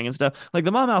be crying and stuff. Like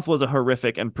the mom mouth was a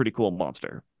horrific and pretty cool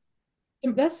monster.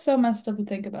 That's so messed up to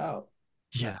think about.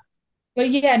 Yeah. But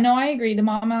yeah, no, I agree. The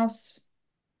Mom Mouse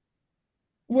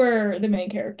were the main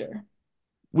character.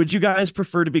 Would you guys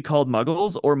prefer to be called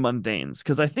muggles or mundanes?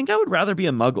 Because I think I would rather be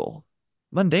a muggle.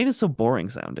 Mundane is so boring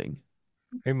sounding.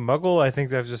 A muggle I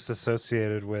think I've just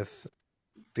associated with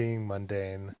being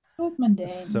mundane. Both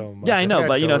mundane. so Yeah, much. I I think know,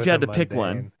 I'd but go if with you a had to pick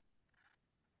one, mundane.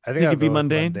 I think think I'll it'd be go with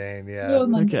mundane. mundane. Yeah. Both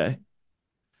Okay. mundane.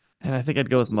 And I think I'd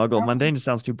go It with just Muggle. sounds Mundane just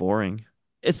sounds too boring.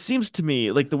 It seems to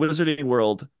me like the wizarding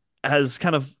world has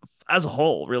kind of, as a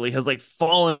whole, really has like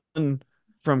fallen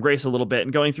from grace a little bit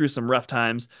and going through some rough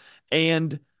times.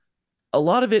 And a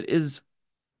lot of it is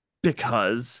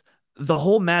because the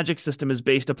whole magic system is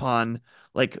based upon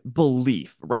like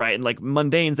belief, right? And like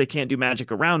mundanes, they can't do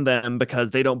magic around them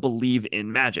because they don't believe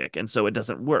in magic. And so it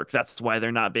doesn't work. That's why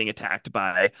they're not being attacked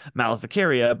by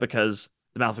Maleficaria because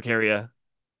the Maleficaria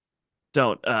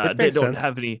don't Which they makes don't sense.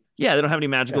 have any, yeah, they don't have any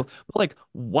Yeah. magical, but like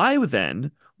why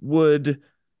then would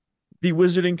the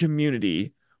wizarding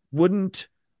community wouldn't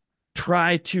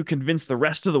try to convince the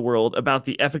rest of the world about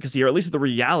the efficacy or at least the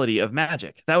reality of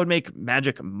magic? That would make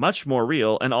magic much more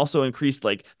real and also increase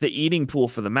like the eating pool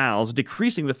for the mouths,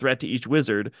 decreasing the threat to each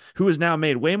wizard who is now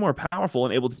made way more powerful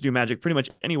and able to do magic pretty much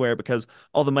anywhere because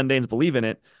all the mundanes believe in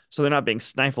it, so they're not being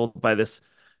stifled by this.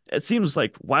 It seems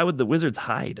like why would the wizards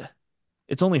hide?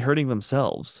 It's only hurting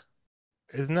themselves.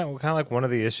 Isn't that kind of like one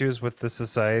of the issues with the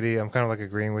society? I'm kind of like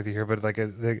agreeing with you here, but like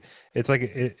it's like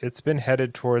it's been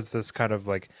headed towards this kind of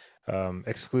like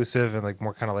exclusive and like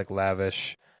more kind of like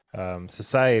lavish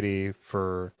society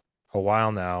for a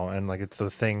while now, and like it's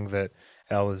the thing that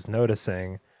Elle is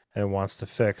noticing and wants to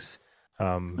fix.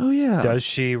 Um, Oh yeah. does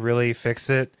she really fix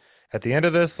it at the end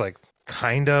of this? Like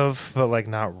kind of, but like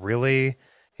not really,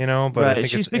 you know. But I Right.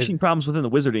 think She's it fixing problems within the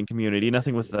wizarding community,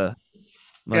 nothing with the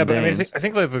yeah, but I mean, mundanes. I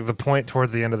think like the point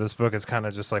towards the end of this book is kind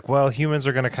of just like, well, humans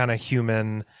are going to kind of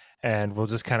human, and we'll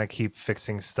just kind of keep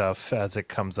fixing stuff as it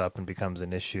comes up and becomes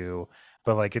an issue.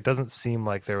 But like, it doesn't seem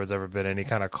like there was ever been any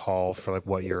kind of call for like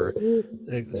what you're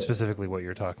specifically what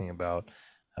you're talking about.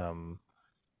 Um,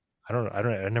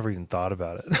 I never even thought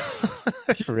about it.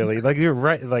 Really, like you're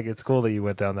right. Like it's cool that you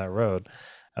went down that road.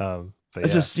 But It yeah,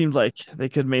 just seemed like they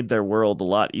could made their world a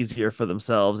lot easier for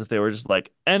themselves if they were just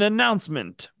like an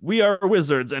announcement. We are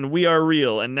wizards and we are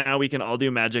real, and now we can all do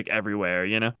magic everywhere,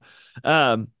 you know?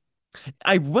 Um,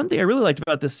 I one thing I really liked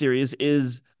about this series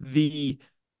is the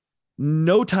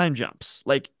no time jumps.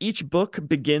 Like each book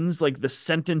begins like the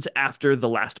sentence after the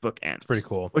last book it's pretty ends,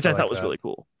 cool. which I I like thought was that. really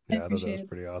cool. I Yeah, I thought that was appreciate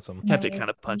pretty awesome. Kept that. it kind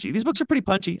of punchy. These books are pretty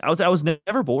punchy. I was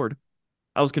never bored.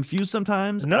 I was confused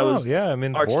sometimes. I No, was yeah, I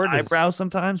mean, arched board is eyebrows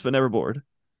sometimes, but never bored.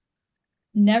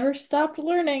 Never stopped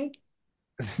learning.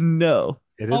 No.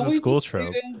 it is a Always a school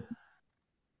trope. student.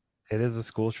 It is a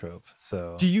school trope.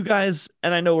 So Do you guys,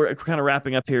 and I know we're kind of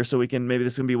wrapping up here, so we can maybe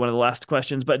this can be one of the last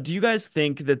questions, but do you guys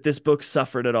think that this book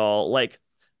suffered at all, like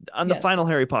on the Yes. final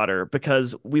Harry Potter,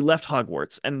 because we left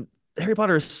Hogwarts and Harry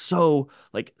Potter is so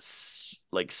like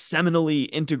like seminally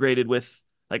integrated with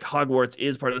like Hogwarts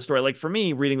is part of the story. Like for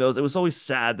me, reading those, it was always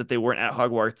sad that they weren't at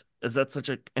Hogwarts, as that's such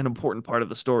an important part of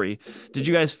the story. Did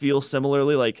you guys feel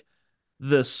similarly, like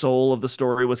the soul of the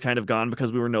story was kind of gone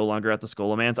because we were no longer at the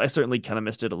Scholomance? I certainly kind of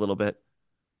missed it a little bit.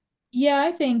 Yeah,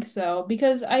 I think so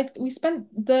because I we spent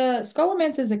the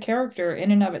Scholomance is a character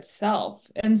in and of itself.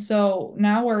 And so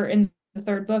now we're in the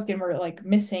third book and we're like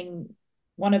missing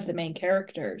one of the main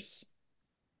characters.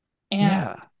 And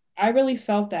Yeah. I really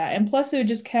felt that. And plus it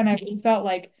just kind of felt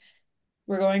like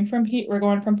we're going from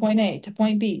point A to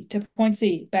point B to point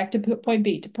C, back to point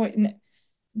B to point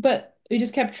but we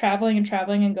just kept traveling and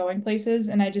traveling and going places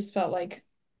and I just felt like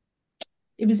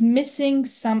it was missing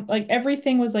some like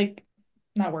everything was like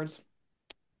not words.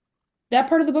 That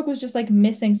part of the book was just like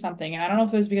missing something. And I don't know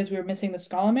if it was because we were missing the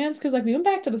Scholomance, because like we went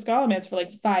back to the Scholomance for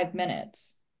like 5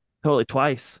 minutes Totally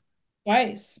twice.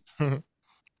 twice.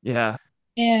 Yeah.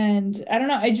 And I don't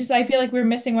know. I feel like we were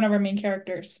missing one of our main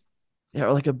characters. Yeah,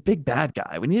 or like a big bad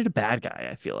guy. We needed a bad guy,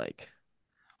 I feel like.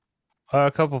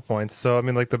 a couple points. So I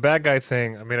mean, like the bad guy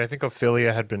thing. I mean, I think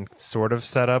Ophelia had been sort of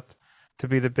set up to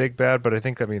be the big bad, but I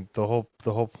think I mean the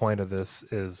whole point of this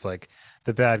is like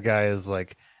the bad guy is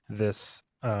like this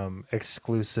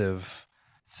exclusive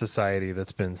society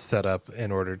that's been set up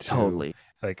in order to Totally.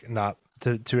 like not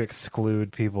to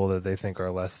exclude people that they think are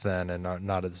less than and are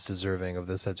not as deserving of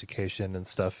this education and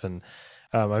stuff. And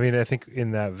I mean, I think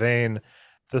in that vein,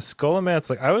 the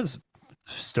Scholomance, like I was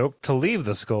stoked to leave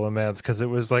the Scholomance because it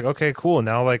was like, okay, cool.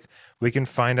 Now, like, we can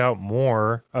find out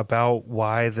more about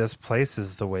why this place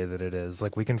is the way that it is.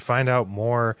 Like, we can find out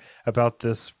more about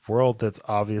this world that's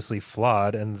obviously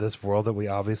flawed and this world that we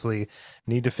obviously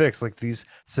need to fix. Like, these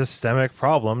systemic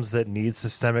problems that need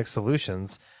systemic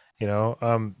solutions,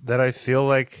 that I feel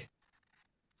like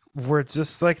were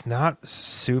just like not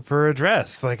super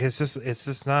addressed. Like, it's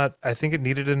just not, I think it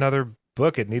needed another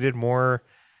book. It needed more.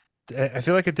 I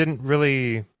feel like it didn't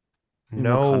really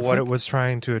More know what it was conflict.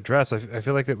 trying to address. I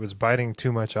feel like it was biting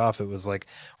too much off. It was like,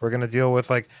 we're going to deal with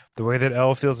like the way that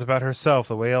Elle feels about herself,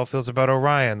 the way Elle feels about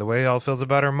Orion, the way Elle feels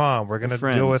about her mom. We're Her going to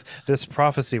deal friends. with this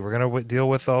prophecy. We're going to deal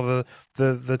with all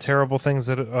the terrible things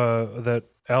that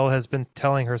Elle has been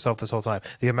telling herself this whole time,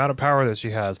 the amount of power that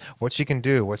she has, what she can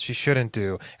do, what she shouldn't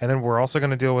do. And then we're also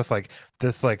going to deal with like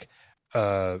this like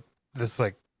uh this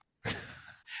like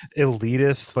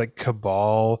elitist like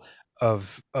cabal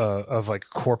of like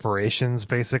corporations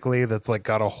basically that's like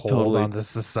got a hold on Totally. this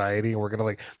society, and we're gonna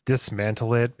like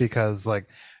dismantle it because like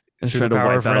And she's through the trying to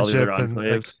power of wipe out all the other friendship, and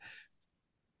like enclaves.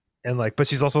 but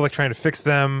she's also like trying to fix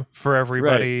them for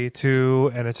Right. everybody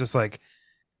too, and it's just like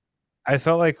I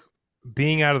felt like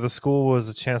being out of the school was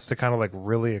a chance to kind of like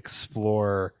really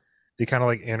explore the kind of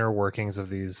like inner workings of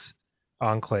these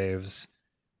enclaves,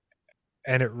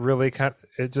 and it really kind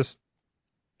it just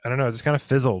I don't know, it just kind of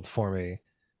fizzled for me.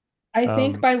 I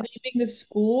think um by leaving the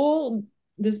school,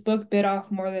 this book bit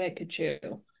off more than it could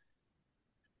chew.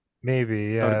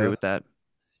 Maybe, I would agree yeah. with that.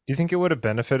 Do you think it would have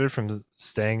benefited from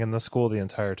staying in the school the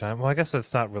entire time? Well, I guess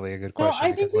that's not really a good No, question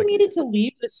I think because, we like, needed to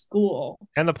leave the school.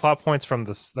 and the plot points from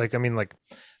this, like, I mean, like,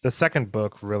 the second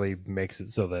book really makes it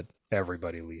so that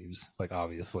everybody leaves. Like,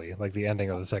 obviously, like the ending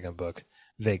of the second book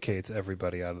vacates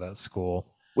everybody out of that school.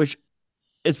 Which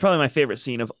is probably my favorite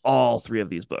scene of all three of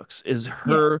these books is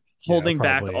Yeah. her Yeah, holding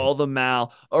back probably. all the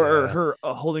mal or Yeah, her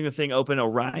holding the thing open,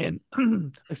 Orion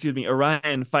excuse me,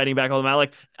 Orion fighting back all the mal.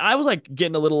 Like I was like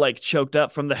getting a little like choked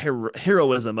up from the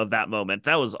heroism of that moment.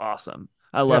 That was awesome.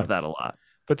 I yeah. love that a lot.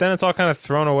 But then it's all kind of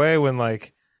thrown away when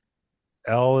like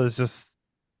Elle is just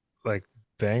like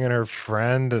banging her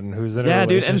friend and who's in a Yeah,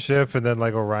 dude, and relationship, and then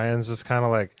like Orion's just kind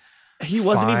of like he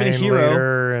wasn't even a fine hero.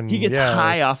 later, He and gets yeah,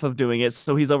 like high off of doing it,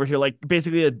 so he's over here like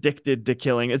basically addicted to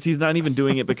killing. He's not even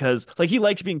doing it because like he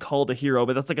likes being called a hero,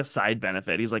 but that's like a side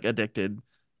benefit. He's like addicted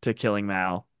to killing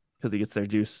Mal because he gets their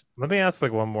juice. let me ask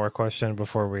like one more question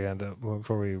before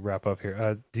we wrap up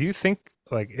here. Do you think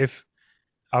like if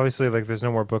obviously like there's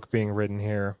no more book being written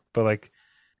here, but like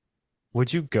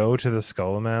would you go to the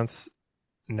Scholomance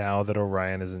now that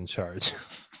Orion is in charge?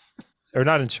 Or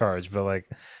not in charge, but like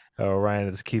Orion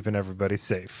is keeping everybody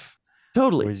safe.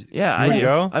 Totally. Would you, Yeah, you I would Yeah. do.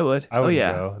 go? I would. I Oh wouldn't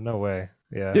yeah. go. No way.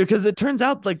 Yeah. Dude, because it turns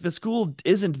out like the school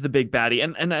isn't the big baddie,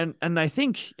 and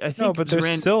I No, think but there's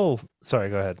Zoran. still sorry,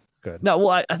 go ahead. Good. No,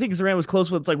 well, I think Zoran was close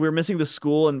with it's like we were missing the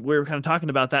school, and we were kind of talking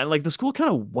about that, and like the school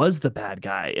kind of was the bad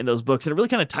guy in those books, and it really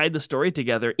kind of tied the story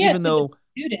together, Yeah, even to the though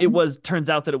it was students. turns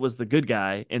out that it was the good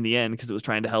guy in the end because it was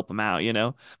trying to help him out, you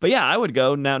know. But yeah, I would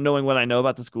go now knowing what I know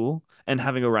about the school and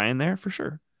having Orion there for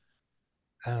sure.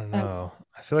 I don't Uh, know.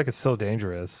 I feel like it's so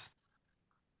dangerous.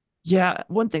 Yeah,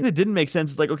 one thing that didn't make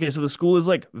sense is like, okay, so the school is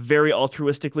like very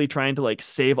altruistically trying to like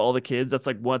save all the kids. That's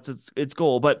like what's its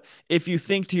goal. But if you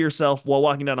think to yourself while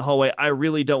walking down a hallway, I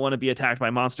really don't want to be attacked by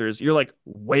monsters, you're like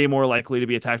way more likely to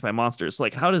be attacked by monsters.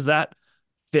 Like, how does that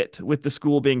fit with the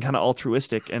school being kind of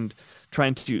altruistic and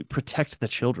trying to protect the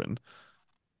children?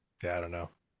 Yeah, I don't know.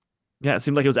 Yeah, it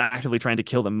seemed like it was actively trying to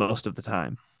kill them most of the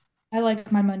time. I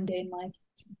like my mundane life.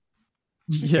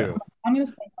 Me Yeah. too. I'm gonna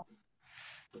say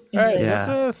All right, enjoy it.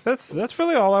 Yeah. that's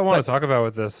really all I want But to talk about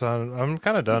with this. I'm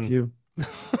kind of me done. too.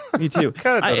 Me too.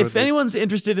 Kind of done with If these. anyone's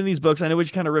interested in these books, I know we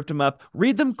just kind of ripped them up.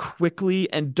 Read them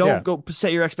quickly and Yeah, don't go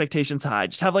set your expectations high.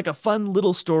 Just have like a fun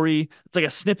little story. It's like a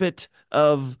snippet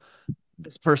of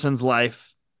this person's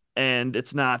life, and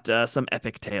it's not some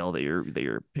epic tale that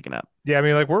you're picking up. yeah. I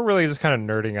mean, like we're really just kind of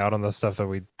nerding out on the stuff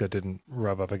that didn't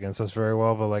rub up against us very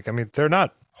well. But like, I mean, they're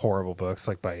not horrible books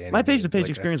like by any My page to means. page Like,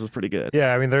 experience was pretty good.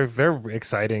 yeah, I mean, they're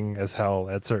exciting as hell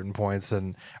at certain points,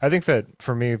 and I think that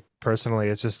for me personally,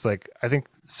 it's just like I think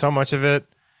so much of it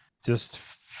just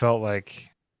felt like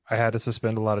I had to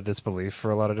suspend a lot of disbelief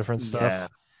for a lot of different Yeah.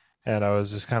 stuff, and I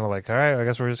was just kind of like, all right, I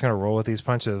guess we're just gonna roll with these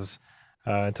punches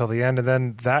until the end, and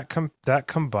then that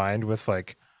combined with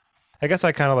like, I guess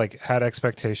I kind of like had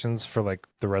expectations for like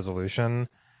the resolution,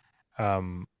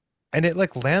 um, and it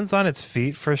like lands on its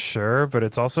feet for sure, but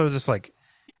it's also just like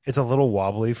it's a little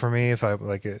wobbly for me if I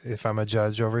like if I'm a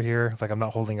judge over here, like I'm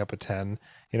not holding up a 10,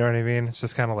 you know what I mean? It's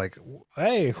just kind of like,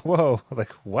 hey, whoa,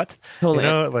 like what, you Totally.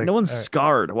 know, No like one's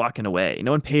scarred walking away.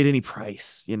 No one paid any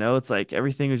price. You know, it's like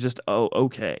everything was just, oh,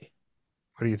 okay.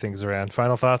 what do you think, Zoran?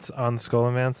 Final thoughts on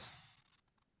Scholomance?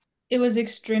 It was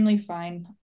extremely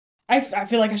fine. I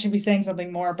feel like I should be saying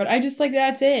something more, but I just like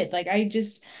that's it. Like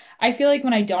I feel like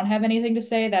when I don't have anything to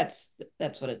say, that's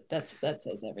what it that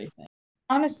says everything.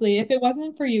 Honestly, if it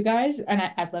wasn't for you guys, and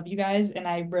I love you guys, and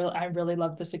I really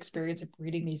love this experience of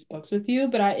reading these books with you,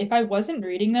 but if I wasn't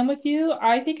reading them with you,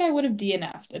 I think I would have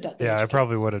DNF'd a Deadly Yeah, I Education.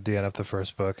 probably would have DNF'd the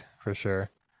first book for sure.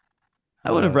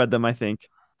 I would have uh read them, I think.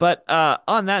 But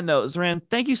on that note, Zoran,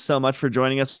 thank you so much for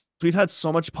joining us. We've had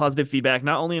so much positive feedback,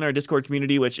 not only in our Discord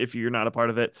community, which if you're not a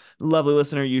part of it, lovely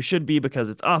listener, you should be because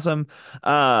it's awesome.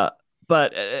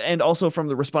 But and also from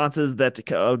the responses that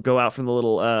go out from the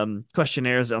little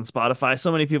questionnaires on Spotify.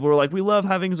 So many people were like, "We love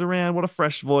having Zoran. What a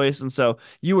fresh voice!" And so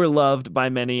you were loved by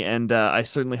many, and I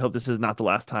certainly hope this is not the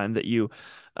last time that you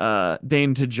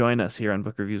deign to join us here on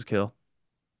Book Reviews Kill.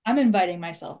 I'm inviting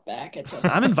myself back at some I'm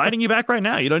point. inviting you back right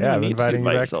now. You don't Yeah, even I'm need to inviting you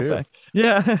invite back yourself too. back.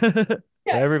 Yeah.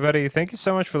 Yeah, Yes. everybody, thank you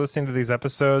so much for listening to these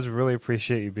episodes. We really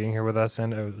appreciate you being here with us.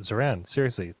 And Zoran,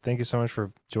 seriously, thank you so much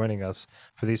for joining us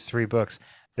for these 3 books.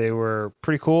 They were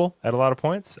pretty cool at a lot of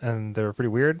points, and they were pretty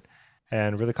weird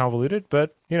and really convoluted.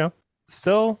 But,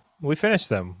 still, we finished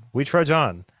them. We trudge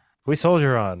on. We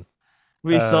soldier on.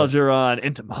 We soldier on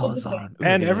into Okay. Malazan.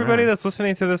 And ooging everybody around. that's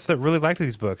listening to this that really liked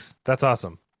these books, that's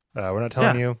awesome. We're not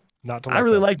telling Yeah, you not to I like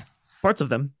really them. like parts of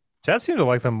them. Chad seemed to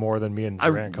like them more than me and I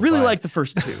Zoran really combined. like the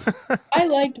first 2. I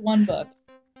liked one book.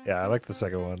 Yeah, I like the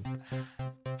second one.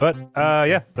 But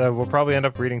yeah, we'll probably end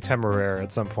up reading Temeraire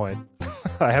at some point.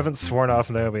 I haven't sworn off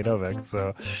Naomi Novik,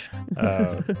 so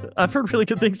I've heard really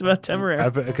good things about Temeraire.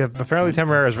 apparently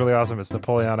Temeraire is really awesome. It's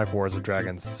Napoleonic Wars of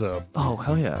Dragons, so Oh,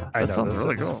 hell yeah. I That know sounds this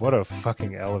really is, cool. what a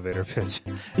fucking elevator pitch.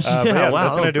 Yeah, But yeah, wow,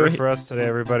 that's that gonna was do it great. for us today,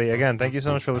 everybody. Again, thank you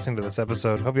so much for listening to this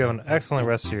episode. Hope you have an excellent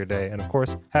rest of your day, and of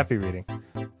course, happy reading.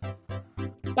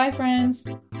 Bye, friends.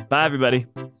 Bye, everybody.